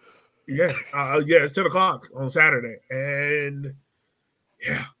 Yeah, it's 10 o'clock on Saturday. And,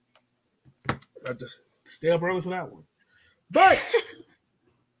 yeah, I just stay up early for that one. But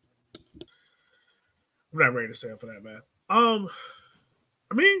I'm not ready to stay up for that, man. I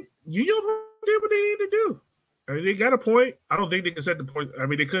mean, Union did what they need to do. I mean, they got a point. I don't think they can set the point. I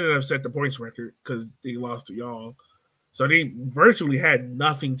mean, they couldn't have set the points record because they lost to y'all. So they virtually had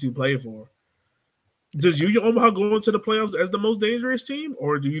nothing to play for. Does Union Omaha go into the playoffs as the most dangerous team,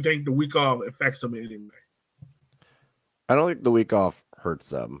 or do you think the week off affects them in any way? I don't think the week off hurts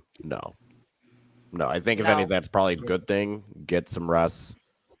them. No, I think if any, that's probably a good thing. Get some rest.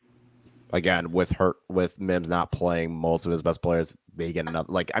 Again, with Mims not playing most of his best players, they get enough.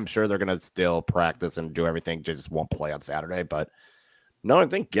 Like, I'm sure they're gonna still practice and do everything, just won't play on Saturday. But no, I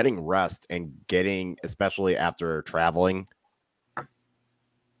think getting rest and getting, especially after traveling,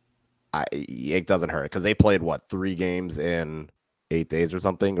 it doesn't hurt because they played 3 games in 8 days or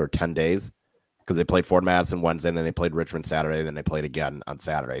something, or 10 days, because they played Fort Madison Wednesday, and then they played Richmond Saturday, and then they played again on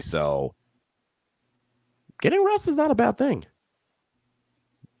Saturday. So getting rest is not a bad thing.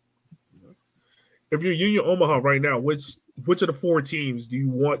 If you're Union Omaha right now, which of the 4 teams do you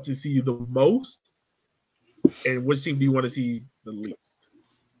want to see the most, and which team do you want to see the least?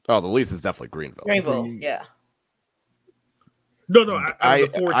 Oh, the least is definitely Greenville. Greenville, yeah. No,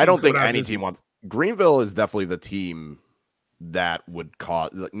 I don't think any team wants. Greenville is definitely the team that would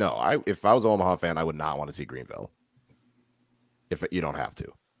cause. If I was an Omaha fan, I would not want to see Greenville. If you don't have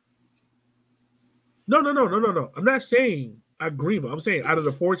to. No. I'm not saying Greenville. I'm saying out of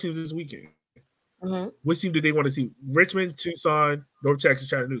the 4 teams this weekend, which team do they want to see? Richmond, Tucson, North Texas,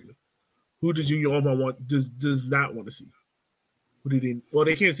 Chattanooga. Who does Union Omaha does not want to see? Who do they? Well,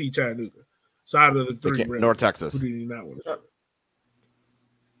 they can't see Chattanooga. So out of the 3, North Texas. Who do they not want to see?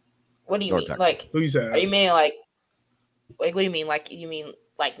 What do you mean? Texas. Like, who you say? Are you meaning like what do you mean? Like, you mean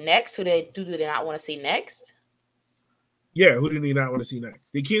like next? Who do they not want to see next? Yeah, who do they not want to see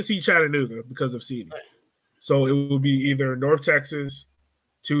next? They can't see Chattanooga because of seeding. Right. So it will be either North Texas,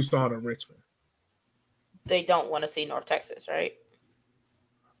 Tucson, or Richmond. They don't want to see North Texas, right?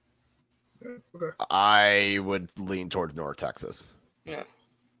 Okay. I would lean towards North Texas. Yeah.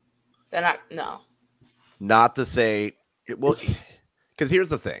 They're not. No. Not to say because here's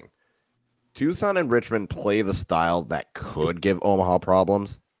the thing. Tucson and Richmond play the style that could give Omaha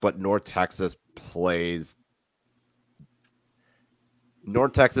problems, but North Texas plays.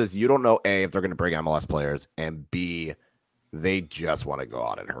 North Texas, you don't know A, if they're going to bring MLS players, and B, they just want to go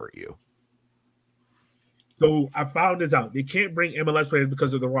out and hurt you. So I found this out. They can't bring MLS players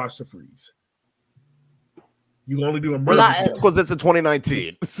because of the roster freeze. You can only do emergency because it's a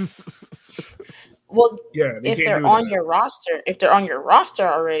 2019. Well, yeah, if they're on your roster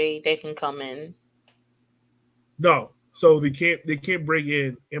already, they can come in. No, so they can't bring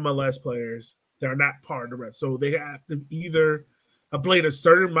in MLS players that are not part of the rest. So they have to either have played a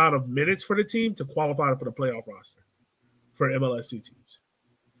certain amount of minutes for the team to qualify for the playoff roster for MLS2 teams.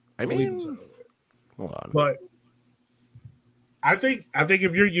 I mean, hold on. But I think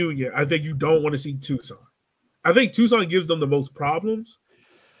if you're Union, I think you don't want to see Tucson. I think Tucson gives them the most problems.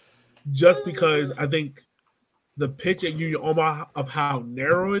 Just because I think the pitch at Union Omaha of how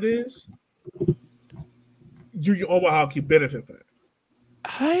narrow it is, Union Omaha can benefit from that.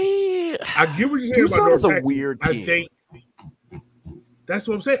 I get what you're saying. Tucson about is North a Texas. weird team. I think that's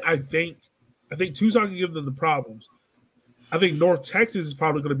what I'm saying. I think Tucson can give them the problems. I think North Texas is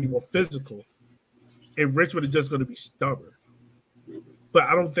probably going to be more physical, and Richmond is just going to be stubborn. But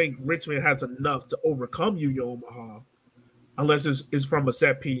I don't think Richmond has enough to overcome Union Omaha unless it's from a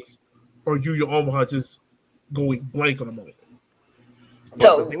set piece or Union Omaha just going blank on a moment.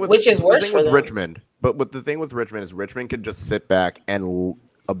 So, which is worse for them. Richmond. But the thing with Richmond is Richmond can just sit back and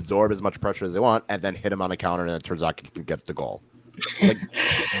absorb as much pressure as they want and then hit him on a counter, and then Terzaki can get the goal. Like,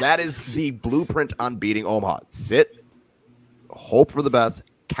 that is the blueprint on beating Omaha. Sit, hope for the best,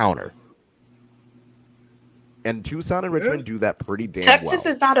 counter. And Tucson and Richmond do that pretty damn well. Texas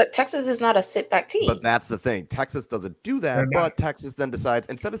is not a sit back team. But that's the thing. Texas doesn't do that, but Texas then decides,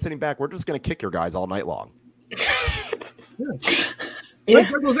 instead of sitting back, we're just going to kick your guys all night long. Like,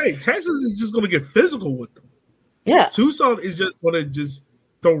 that's what I'm saying. Texas is just going to get physical with them. Yeah. Tucson is just going to just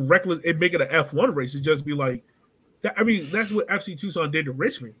throw reckless and make it an F1 race. It just be like, I mean, that's what FC Tucson did to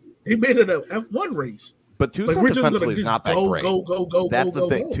Richmond. They made it an F1 race. But Tucson defensively is not that great. Go. That's the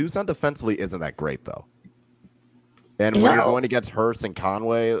thing. Tucson defensively isn't that great, though. And when you're going against Hearst and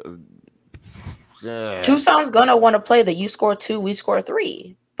Conway, Tucson's gonna want to play the you score 2, we score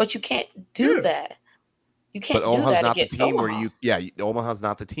 3, but you can't do that. You can't. But Omaha's not the team where Omaha's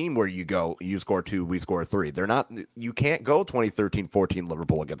not the team where you go, you score 2, we score 3. They're not. You can't go 2013-14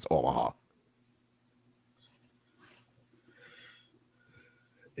 Liverpool against Omaha.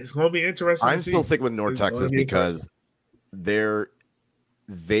 It's gonna be interesting. I'm still sticking with North Texas because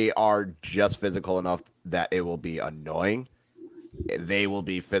they are just physical enough that it will be annoying. They will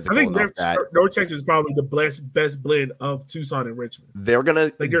be physical enough that North Texas is probably the best blend of Tucson and Richmond. They're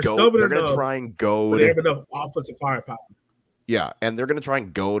gonna they're gonna try and goad. They have enough offensive firepower. Yeah, and they're gonna try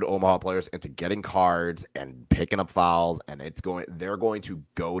and goad Omaha players into getting cards and picking up fouls, and they're going to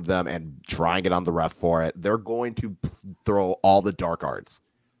goad them and try and get on the ref for it. They're going to throw all the dark arts.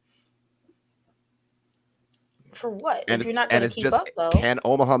 For what? If you're not going to keep up, though. Can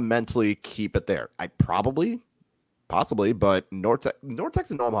Omaha mentally keep it there? Possibly, but North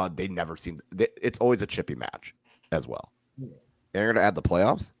Texas and Omaha, they never seem. It's always a chippy match as well. Yeah. And you're going to add the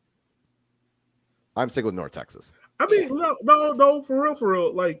playoffs? I'm sticking with North Texas. I mean, no, for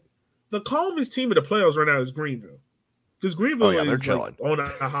real. Like, the calmest team in the playoffs right now is Greenville. Because Greenville is like, on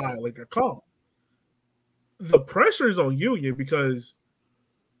a high. Like, they're calm. The pressure is on Union because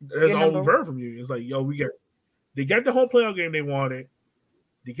that's all we've heard from Union. It's like, yo, they got the home playoff game they wanted.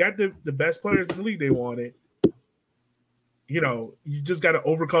 They got the best players in the league they wanted. You know, you just got to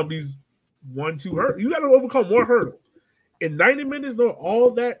overcome these 1-2 hurdles. You got to overcome one hurdle. In 90 minutes, though, all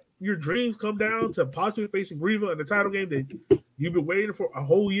that your dreams come down to possibly facing Greenville in the title game that you've been waiting for a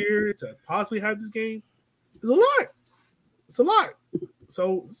whole year to possibly have this game. It's a lot. It's a lot.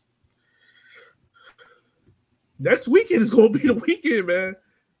 So next weekend is going to be the weekend, man.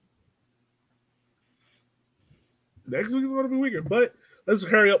 Next week is going to be weekend. But let's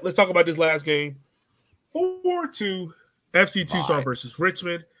hurry up. Let's talk about this last game. 4-2 FC Tucson versus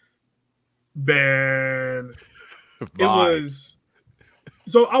Richmond. Man, it was.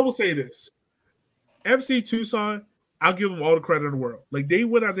 So I will say this. FC Tucson, I'll give them all the credit in the world. Like, they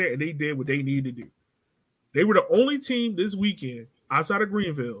went out there and they did what they needed to do. They were the only team this weekend outside of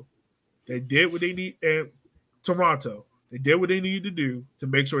Greenville that did what they need, and Toronto. They did what they needed to do to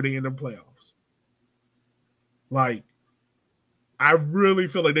make sure they end up playoffs. Like, I really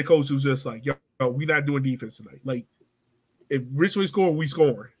feel like their coach was just like, yo, we're not doing defense tonight. Like, if Richmond score, we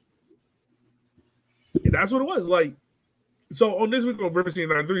score. And that's what it was. Like, so on this week on River City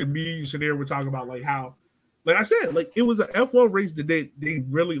 93, me and Shanair were talking about like how, like I said, like it was an F1 race that they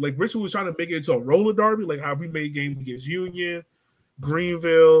really, like Richmond was trying to make it into a roller derby, like how we made games against Union,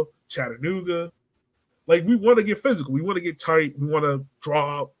 Greenville, Chattanooga. Like, we want to get physical. We want to get tight. We want to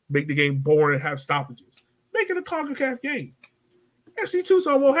draw up, make the game boring, and have stoppages. Make it a CONCACAF game. FC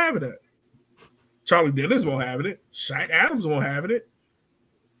Tucson won't have it. Charlie Dennis won't have it. Shaq Adams won't have it.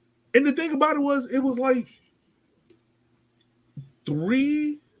 And the thing about it was like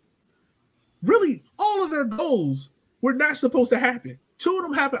really all of their goals were not supposed to happen. 2 of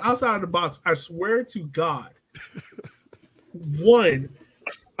them happened outside of the box. I swear to God. 1,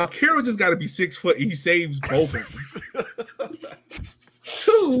 Akira just got to be 6 foot. He saves both of them.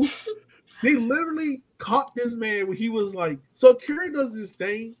 2, they literally caught this man when he was like, so Akira does this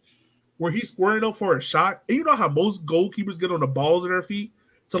thing where he's squaring up for a shot. And you know how most goalkeepers get on the balls of their feet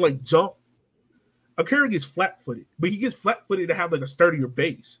to like jump? Akira gets flat-footed, but he gets flat-footed to have like a sturdier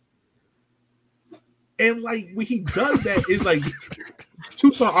base. And like when he does that, it's like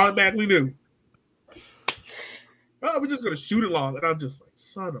Tucson automatically knew. Oh, we're just gonna shoot it long. And I'm just like,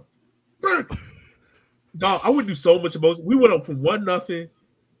 son of dog, I would do so much emotion. We went up from 1-0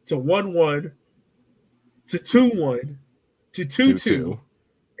 to 1-1 to 2-1 to 2-2.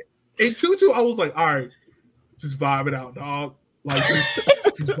 In 2-2, I was like, all right, just vibe it out, dog. Like,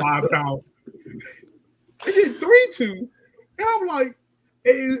 just vibe it out. And then 3-2, and I'm like,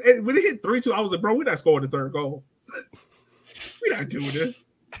 and when it hit 3-2, I was like, bro, we're not scoring the third goal. We're not doing this.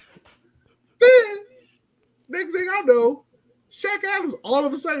 Then, next thing I know, Shaq Adams, all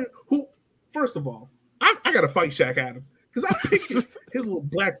of a sudden, who, first of all, I got to fight Shaq Adams because I picked his little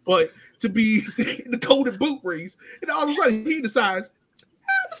black butt to be in the coated boot race. And all of a sudden, he decides,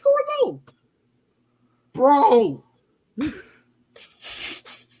 I'm score a goal. Bro.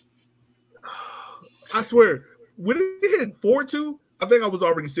 I swear, when it hit 4-2, I think I was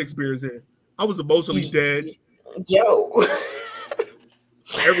already 6 beers in. I was emotionally dead. Yo.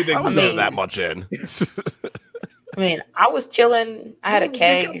 Everything was that much in. I mean, I was chilling. I had a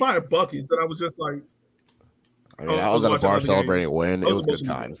keg. I kept buying buckets, and I was just like, I mean, I was at a bar celebrating a win. It was good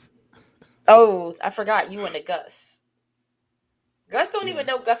times. Oh, I forgot you went to Gus. Gus don't even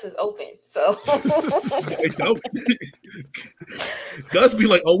know Gus is open, so they don't. Gus be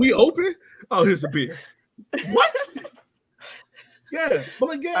like, "Oh, we open? Oh, here's a beer." What? Yeah, but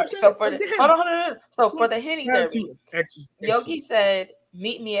like, yeah. So for the hold on. So for the Henny Derby, Yogi said,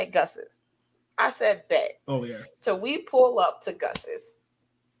 "Meet me at Gus's." I said, "Bet." Oh yeah. So we pull up to Gus's.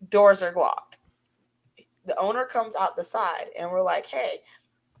 Doors are locked. The owner comes out the side, and we're like, "Hey,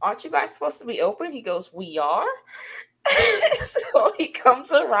 aren't you guys supposed to be open?" He goes, "We are." So he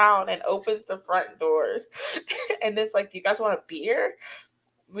comes around and opens the front doors, and it's like, "Do you guys want a beer?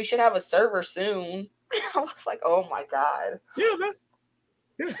 We should have a server soon." I was like, "Oh my god!" Yeah, man.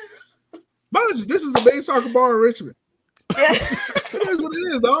 Yeah. Mind you, this is the main soccer bar in Richmond. Yeah. It is what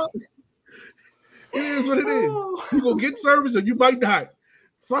it is, dog. It is what it is. You gonna get service, or you might not.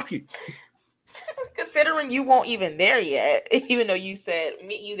 Fuck it. Considering you won't even there yet, even though you said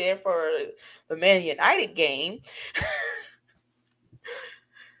meet you there for the Man United game.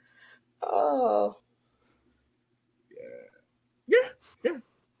 Oh. Yeah.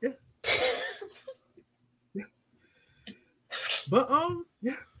 But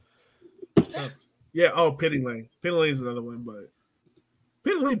yeah. Sucks. Yeah, Penny Lane. Penny Lane is another one, but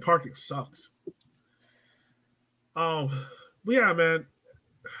Penny Lane parking sucks. But yeah, man.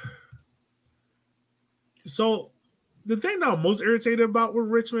 So the thing that I'm most irritated about with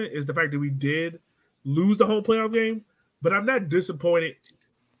Richmond is the fact that we did lose the home playoff game, but I'm not disappointed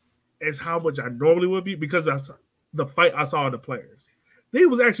as how much I normally would be because that's the fight I saw in the players. They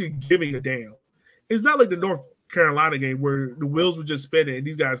was actually giving a damn. It's not like the North Carolina game where the wheels were just spinning and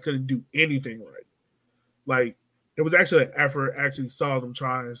these guys couldn't do anything right. Like, it was actually an effort, actually saw them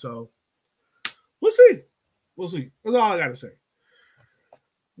trying. So we'll see. That's all I got to say.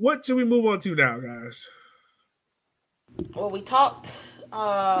 What should we move on to now, guys? Well, we talked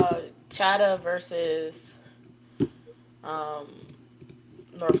Chatta versus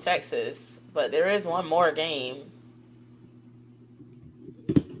North Texas, but there is one more game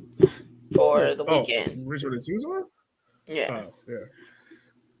for the weekend. Richmond and Tucson? Yeah.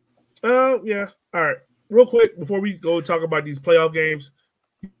 Yeah. All right. Real quick, before we go talk about these playoff games,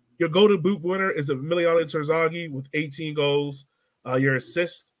 your golden boot winner is Emiliano Terzaghi with 18 goals. Your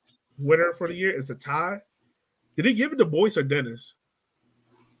assist winner for the year is a tie. Did he give it to Boyce or Dennis?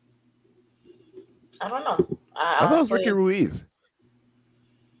 I don't know. I thought it was Ricky Ruiz.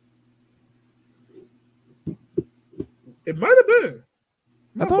 It might have been.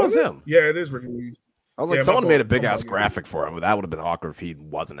 I thought it was him. Yeah, it is Ricky Ruiz. I was like, someone made a big ass graphic for him, but that would have been awkward if he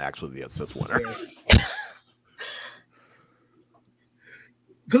wasn't actually the assist winner.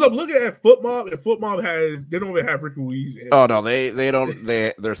 Because I'm looking at FootMob, and FootMob they don't even have Ricky Ruiz in. Oh no, they don't.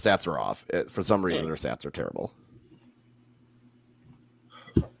 Their stats are off. For some reason, their stats are terrible.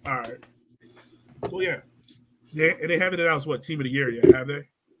 All right. Well, yeah, and they haven't announced what team of the year yet, have they?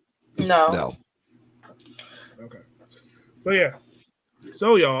 No. Okay. So yeah.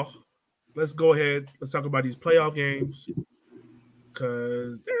 So y'all, let's go ahead. Let's talk about these playoff games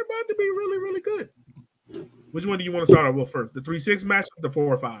because they're about to be really, really good. Which one do you want to start off with first? The 3-6 match or the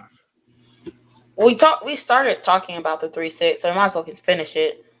 4-5? We started talking about the 3-6, so I might as well finish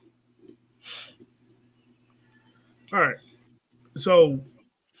it. All right. So,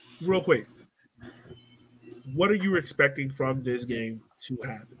 real quick, what are you expecting from this game to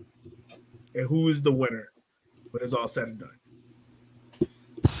happen? And who is the winner when it's all said and done?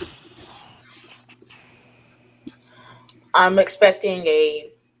 I'm expecting a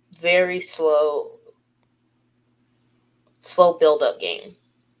very slow build-up game,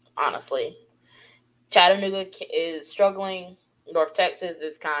 honestly. Chattanooga is struggling. North Texas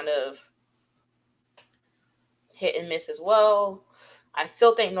is kind of hit and miss as well. I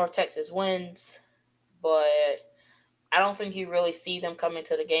still think North Texas wins, but I don't think you really see them come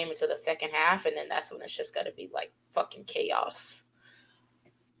into the game until the second half, and then that's when it's just going to be like fucking chaos.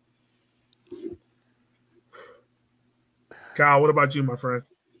 Kyle, what about you, my friend?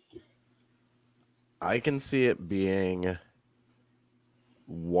 I can see it being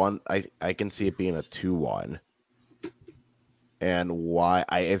I can see it being a 2-1. And why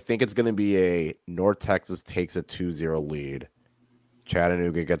I think it's going to be a North Texas takes a 2-0 lead.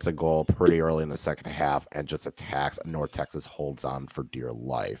 Chattanooga gets a goal pretty early in the second half and just attacks. North Texas holds on for dear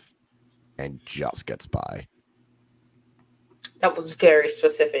life and just gets by. That was very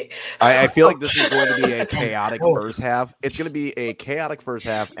specific. I feel like this is going to be a chaotic first half. It's going to be a chaotic first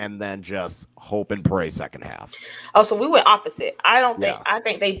half and then just hope and pray second half. Oh, so we went opposite. I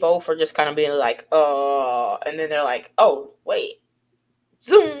think they both are just kind of being like, and then they're like, oh, wait,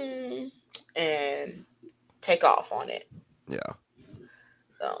 zoom, and take off on it. Yeah.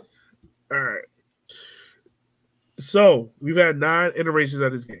 So. All right. So we've had 9 iterations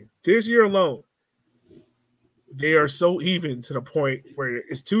of this game. This year alone, they are so even to the point where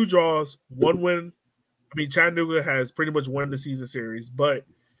it's 2 draws, 1 win. I mean, Chattanooga has pretty much won the season series, but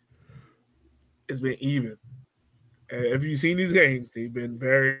it's been even. And if you've seen these games, they've been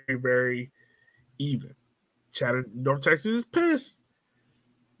very, very even. North Texas is pissed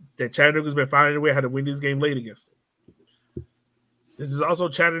that Chattanooga's been finding a way how to win this game late against them. This is also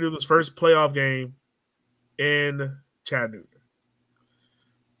Chattanooga's first playoff game in Chattanooga.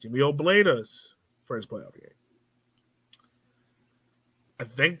 Jimmy Obleda's first playoff game. I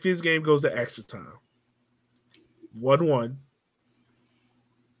think this game goes to extra time. 1-1.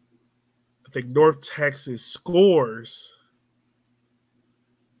 I think North Texas scores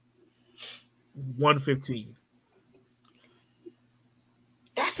 1:15.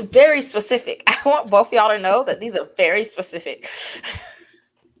 That's very specific. I want both of y'all to know that these are very specific.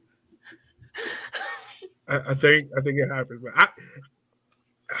 I think it happens, but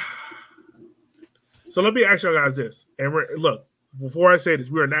so let me ask y'all guys this. And look, before I say this,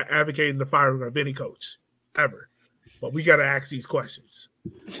 we are not advocating the firing of any coach ever, but we got to ask these questions.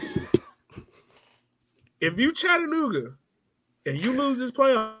 If you Chattanooga and you lose this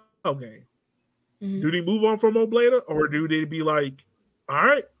playoff game, do they move on from Obleda, or do they be like, all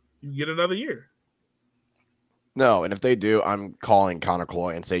right, you get another year? No, and if they do, I'm calling Connor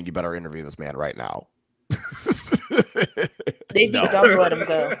Cloy and saying you better interview this man right now. They'd be dumb to let him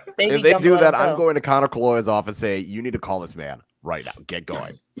go. If they do that, I'm going to Connor Cloy's office and say, you need to call this man right now. Get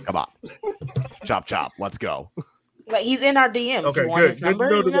going. Come on. Chop, chop. Let's go. Like, he's in our DMs. Okay, you want good. his number?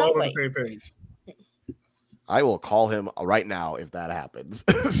 Good to know we're all on the same page. I will call him right now if that happens.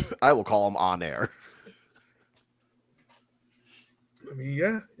 I will call him on air. I mean,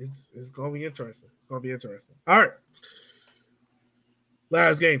 yeah, it's going to be interesting. It's going to be interesting. All right.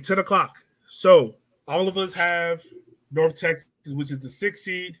 Last game, 10 o'clock. So all of us have North Texas, which is the 6th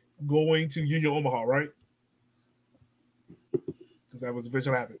seed, going to Union Omaha, right? Because that was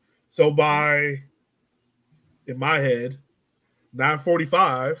eventually happened. So by, in my head,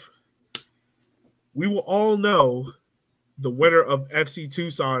 9:45, we will all know the winner of FC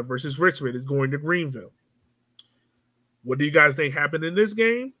Tucson versus Richmond is going to Greenville. What do you guys think happened in this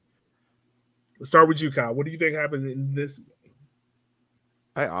game? Let's start with you, Kyle. What do you think happened in this game?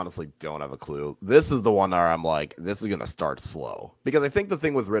 I honestly don't have a clue. This is the one where I'm like, this is going to start slow. Because I think the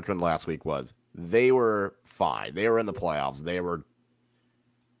thing with Richmond last week was they were fine. They were in the playoffs.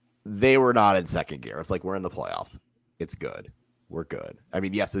 They were not in second gear. It's like, we're in the playoffs. It's good. We're good. I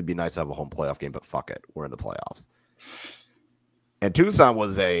mean, yes, it'd be nice to have a home playoff game, but fuck it. We're in the playoffs. And Tucson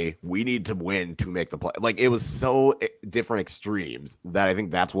was we need to win to make the play. Like, it was so different extremes that I think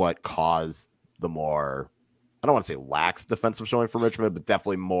that's what caused the more, I don't want to say lax defensive showing from Richmond, but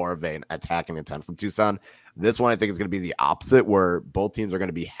definitely more of an attacking intent from Tucson. This one I think is going to be the opposite, where both teams are going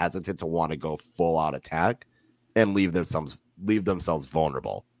to be hesitant to want to go full out attack and leave themselves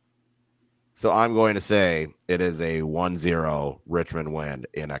vulnerable. So I'm going to say it is a 1-0 Richmond win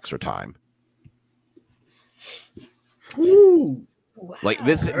in extra time. Ooh. Like,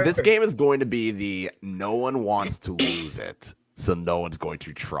 this game is going to be no one wants to lose it, so no one's going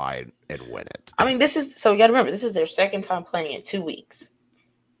to try and win it. I mean, so you got to remember, this is their second time playing in 2 weeks.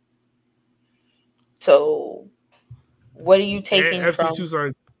 So, what are you taking and from? FC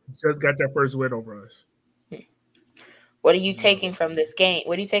Tucson just got their first win over us. What are you taking from this game?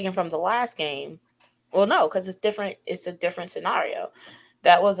 What are you taking from the last game? Well, no, because it's different. It's a different scenario.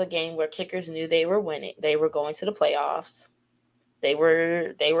 That was a game where kickers knew they were winning. They were going to the playoffs. They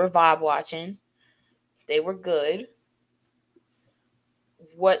were vibe watching. They were good.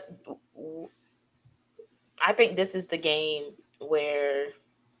 I think this is the game where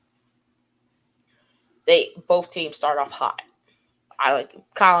both teams start off hot.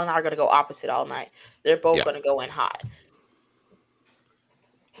 Kyle and I are going to go opposite all night. They're both going to go in hot.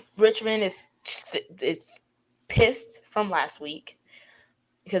 Richmond is pissed from last week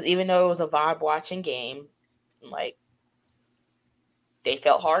because even though it was a vibe watching game, like they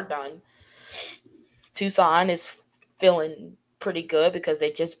felt hard done. Tucson is feeling pretty good because they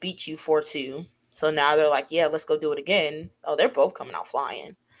just beat you 4-2. So now they're like, yeah, let's go do it again. Oh, they're both coming out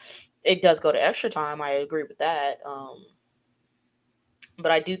flying. It does go to extra time. I agree with that.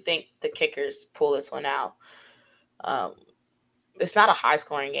 But I do think the Kickers pull this one out. It's not a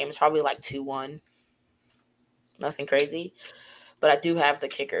high-scoring game. It's probably like 2-1. Nothing crazy. But I do have the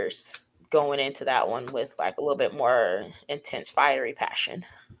Kickers going into that one with like a little bit more intense, fiery passion.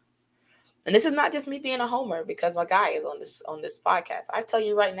 And this is not just me being a homer because my guy is on this podcast. I tell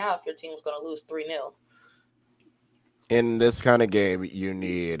you right now, if your team was going to lose 3-0. In this kind of game, you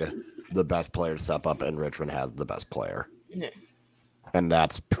need the best player to step up, and Richmond has the best player. Yeah. And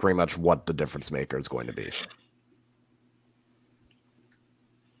that's pretty much what the difference maker is going to be.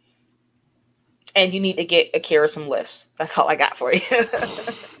 And you need to get Akira some lifts. That's all I got for you.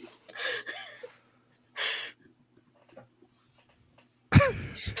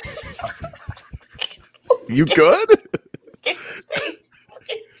 You good? Get your face.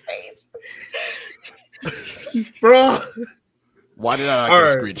 Bro. Why did I not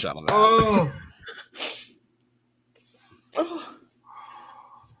get a screenshot of that? Oh.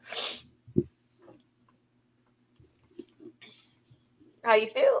 How you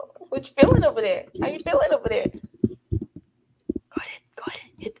feel? What you feeling over there? How you feeling over there? Go ahead.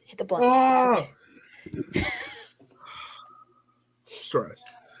 Hit the blunt. Oh. Stressed.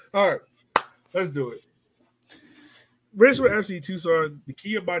 All right. Let's do it. Richmond FC Tucson, the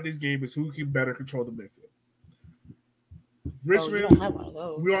key about this game is who can better control the midfield. Richmond, you don't have one of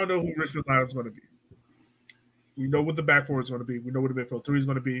those. We all know who Richmond lineup is going to be. We know what the back four is going to be. We know what the midfield three is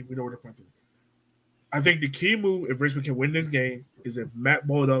going to be. We know what the front three. I think the key move, if Richmond can win this game, is if Matt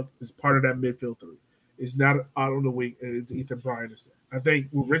Boldup is part of that midfield three. It's not out on the wing, and it's Ethan Bryan instead. I think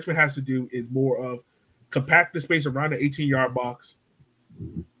what Richmond has to do is more of compact the space around the 18-yard box,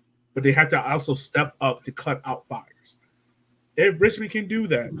 but they have to also step up to cut out fires. If Richmond can do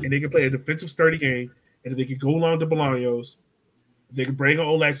that, and they can play a defensive sturdy game, and if they can go along to Bolaños, if they can bring on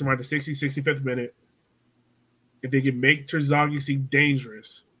Olex around the 60, 65th minute, if they can make Terzaghi seem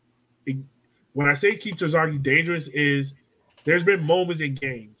dangerous. When I say keep Terzaghi dangerous is there's been moments in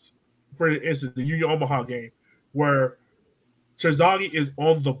games, for instance, the Union Omaha game, where Terzaghi is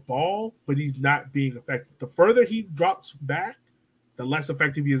on the ball, but he's not being effective. The further he drops back, the less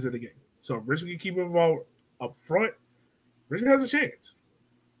effective he is in the game. So if Richmond can keep him involved up front, Richmond has a chance.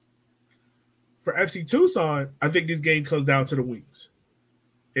 For FC Tucson, I think this game comes down to the wings.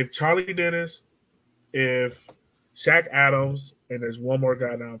 If Charlie Dennis, if Shaq Adams, and there's one more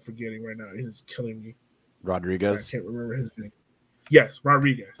guy now I'm forgetting right now. He's killing me. Rodriguez? I can't remember his name. Yes,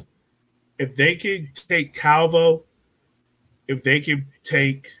 Rodriguez. If they can take Calvo, if they can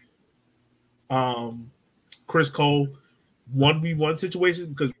take Chris Cole 1v1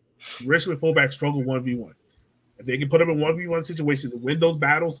 situation, because Richmond fullback struggle 1v1. If they can put them in 1v1 situations and win those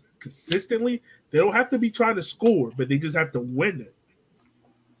battles consistently, they don't have to be trying to score, but they just have to win it.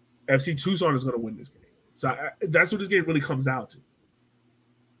 FC Tucson is going to win this game. So that's what this game really comes down to.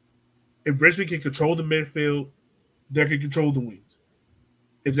 If Richmond can control the midfield, they can control the wings.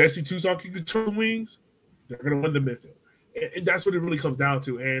 If FC Tucson can control the wings, they're going to win the midfield. And that's what it really comes down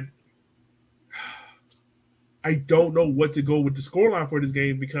to. And I don't know what to go with the scoreline for this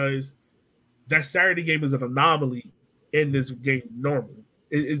game because that Saturday game is an anomaly in this game normally.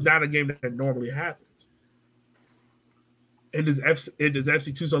 It's not a game that normally happens. And does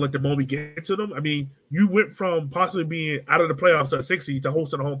FC Tucson let the moment get to them? I mean, you went from possibly being out of the playoffs at 60 to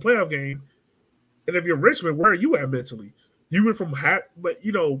hosting a home playoff game. And if you're Richmond, where are you at mentally? You went from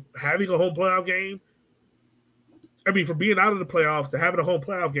having a home playoff game. I mean, from being out of the playoffs to having a home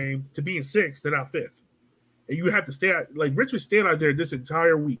playoff game to being sixth, they're now fifth. And you have to stay out, like Richmond stayed out there this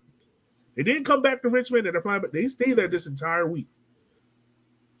entire week. They didn't come back to Richmond and they're flying, but they stayed there this entire week.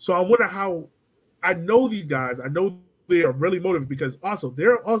 So I wonder how I know these guys. I know they are really motivated because also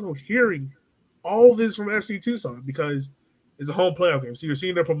they're also hearing all this from FC Tucson because it's a home playoff game. So you're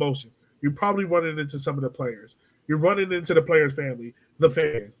seeing their promotion. You're probably running into some of the players. You're running into the players' family, the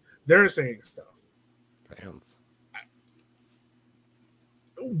fans. They're saying stuff. Fans.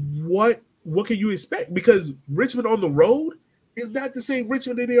 What can you expect? Because Richmond on the road is not the same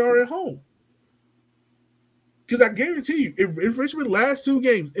Richmond that they are at home. Because I guarantee you, if Richmond last two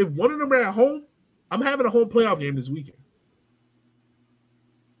games, if one of them are at home, I'm having a home playoff game this weekend.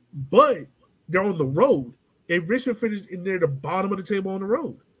 But they're on the road, and Richmond finished in near the bottom of the table on the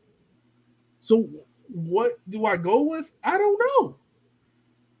road. So what do I go with? I don't know.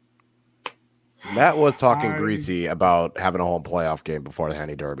 Matt was talking greasy about having a home playoff game before the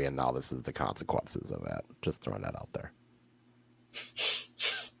Henny Derby, and now this is the consequences of that. Just throwing that out there.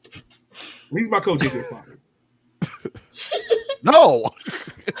 He's my coach. Get fired. No.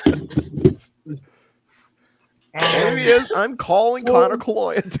 There he is. I'm calling Connor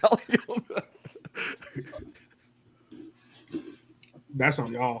Cloy and telling you. That's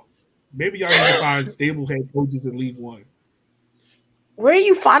on y'all. Maybe y'all need to find stable head coaches in League One. Where are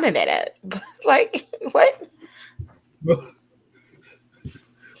you finding it at? Like, what?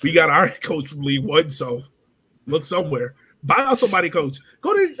 We got our head coach from League One, so look somewhere. Buy out somebody, coach.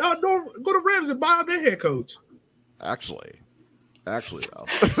 Go to Rams and buy out their head coach. Actually, though.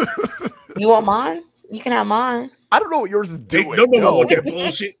 You want mine? You can have mine. I don't know what yours is doing. No one want that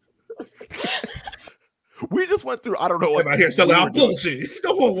bullshit. We just went through. I don't know what. I'm out here selling out bullshit.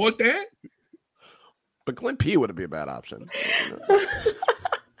 No one want that. But Clint P wouldn't be a bad option.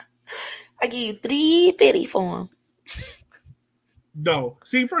 I give you $350 for him. No.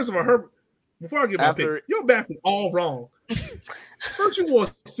 See, first of all, before I get my pick, your math is all wrong. First, you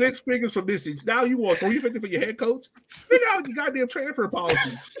want 6 figures from this. Now you want $350 for your head coach. Figure out your goddamn transfer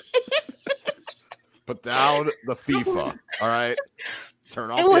policy. Put down the FIFA. All right. Turn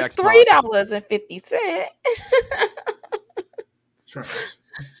off. It was $3.50. Trash.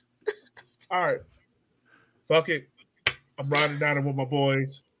 All right. Fuck it. I'm riding down it with my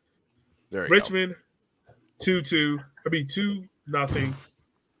boys. There you Richmond, 2-2. 2-0.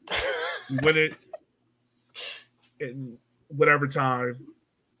 We win it in whatever time,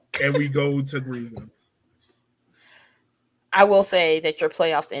 and we go to Greenville. I will say that your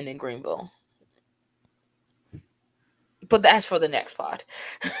playoffs end in Greenville. But that's for the next pod.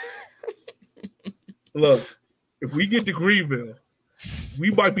 Look, if we get to Greenville,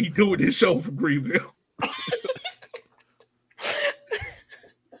 we might be doing this show from Greenville.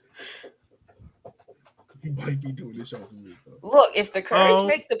 You might be doing this show from Greenville. Look, if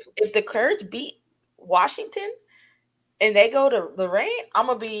the Courage beat Washington and they go to Lorraine, I'm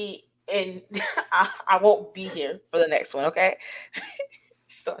gonna be in. I won't be here for the next one. Okay,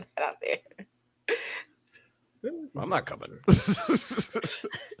 just throwing that out there. I'm not coming.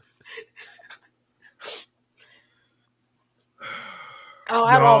 Oh,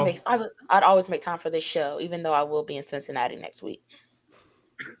 I'd always make time for this show, even though I will be in Cincinnati next week.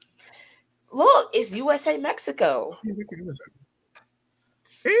 Look, it's USA Mexico.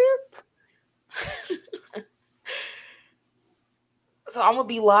 So I'm gonna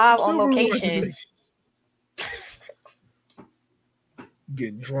be live on location.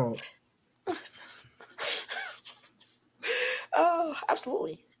 Getting drunk. Oh,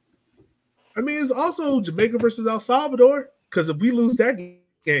 absolutely. I mean, it's also Jamaica versus El Salvador. Because if we lose that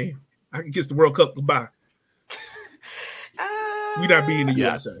game, I can kiss the World Cup goodbye. We not being the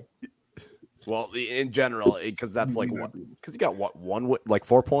USA. Well, in general, because that's like what? Because you got what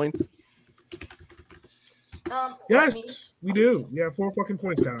 4 points. Yes, we do. Yeah, 4 fucking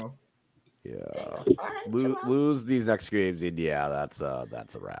points, Kyle. Yeah. Right, lose these next games, and yeah, that's a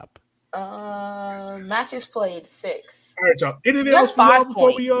wrap. Matches played 6. All right, y'all. Anything else for y'all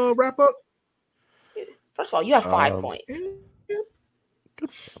before we wrap up? First of all, you have 5 points.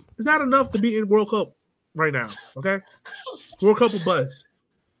 It's not enough to be in World Cup right now. Okay, World Cup of buzz.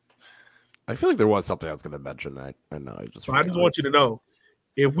 I feel like there was something I was going to mention. I know. I just want you to know,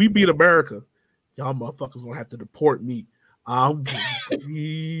 if we beat America, y'all motherfuckers gonna have to deport me. I'm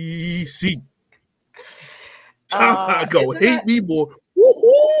greasy. Go hate me more.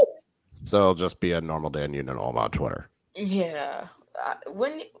 Woo-hoo! So it'll just be a normal day in Union Alma on Twitter. Yeah.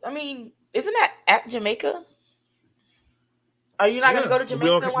 Isn't that at Jamaica? Are you not going to go to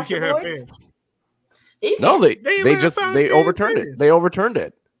Jamaica and watch your boys? No, they overturned it. They overturned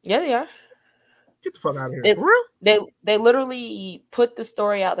it. Yeah, they are. Get the fuck out of here. They literally put the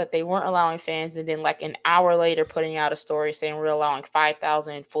story out that they weren't allowing fans, and then like an hour later putting out a story saying we're allowing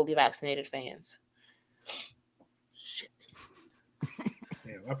 5,000 fully vaccinated fans. Shit.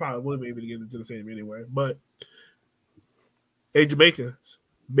 Damn, I probably wouldn't be able to get into the same anyway. But hey, Jamaicans,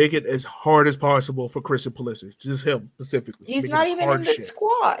 make it as hard as possible for Christian Pulisic. Just him specifically. He's not even in the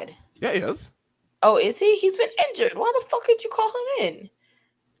squad. Yeah, he is. Oh, is he? He's been injured. Why the fuck did you call him in?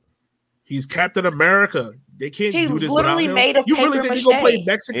 He's Captain America. They can't do this without him. He's literally made of paper mache. You really think they're going to play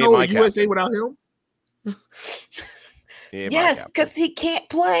Mexico or USA without him? Yes, because he can't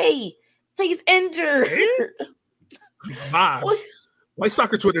play. He's injured. Vibes. White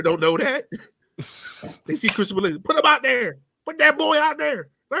soccer Twitter don't know that. They see Christian Pulisic. Put him out there. Put that boy out there.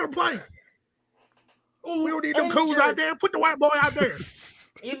 Let him play. We don't need them coons out there. Put the white boy out there.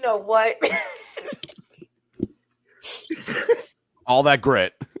 You know what? All that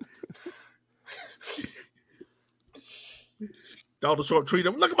grit. Donald Trump treat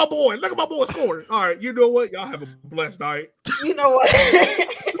him. Look at my boy. Look at my boy scoring. All right, you know what? Y'all have a blessed night. You know what?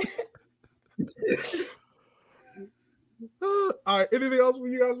 All right, anything else for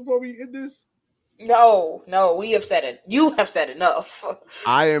you guys before we end this? No, we have said it. You have said enough.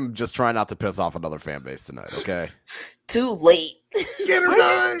 I am just trying not to piss off another fan base tonight, okay? Too late. Get her I done.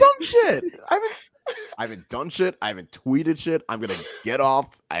 haven't done shit. I haven't done shit. I haven't tweeted shit. I'm going to get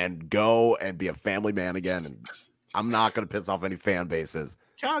off and go and be a family man again. And I'm not going to piss off any fan bases.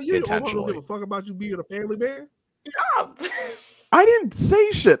 Kyle, you don't intentionally. give a fuck about you being a family man? Stop. I didn't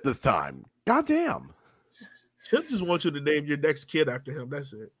say shit this time. Goddamn. Chip just wants you to name your next kid after him.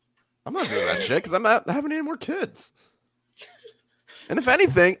 That's it. I'm not doing that shit because I'm not having any more kids. And if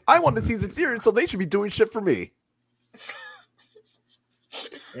anything, I want the season series, so they should be doing shit for me.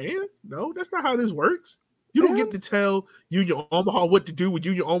 And no, that's not how this works. You don't get to tell Union Omaha what to do with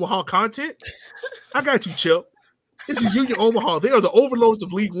Union Omaha content. I got you, Chip. This is Union Omaha. They are the overlords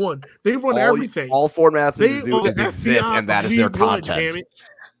of League One. They run everything. All Fort Madison They do are is the exist, FBI and that of is their League One, content. damn it.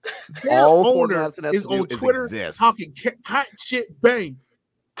 Their All Fort owner Madison has is to do on is Twitter exist. talking hot shit bang.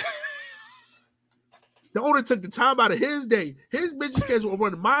 The owner took the time out of his day, his busy schedule of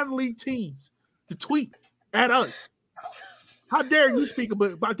running minor league teams to tweet at us. How dare you speak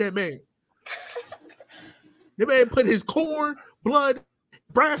about that man? The man put his corn, blood,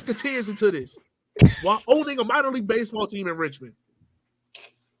 Nebraska tears into this while owning a minor league baseball team in Richmond.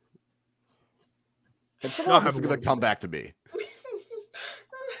 And somehow this is going to come back to me.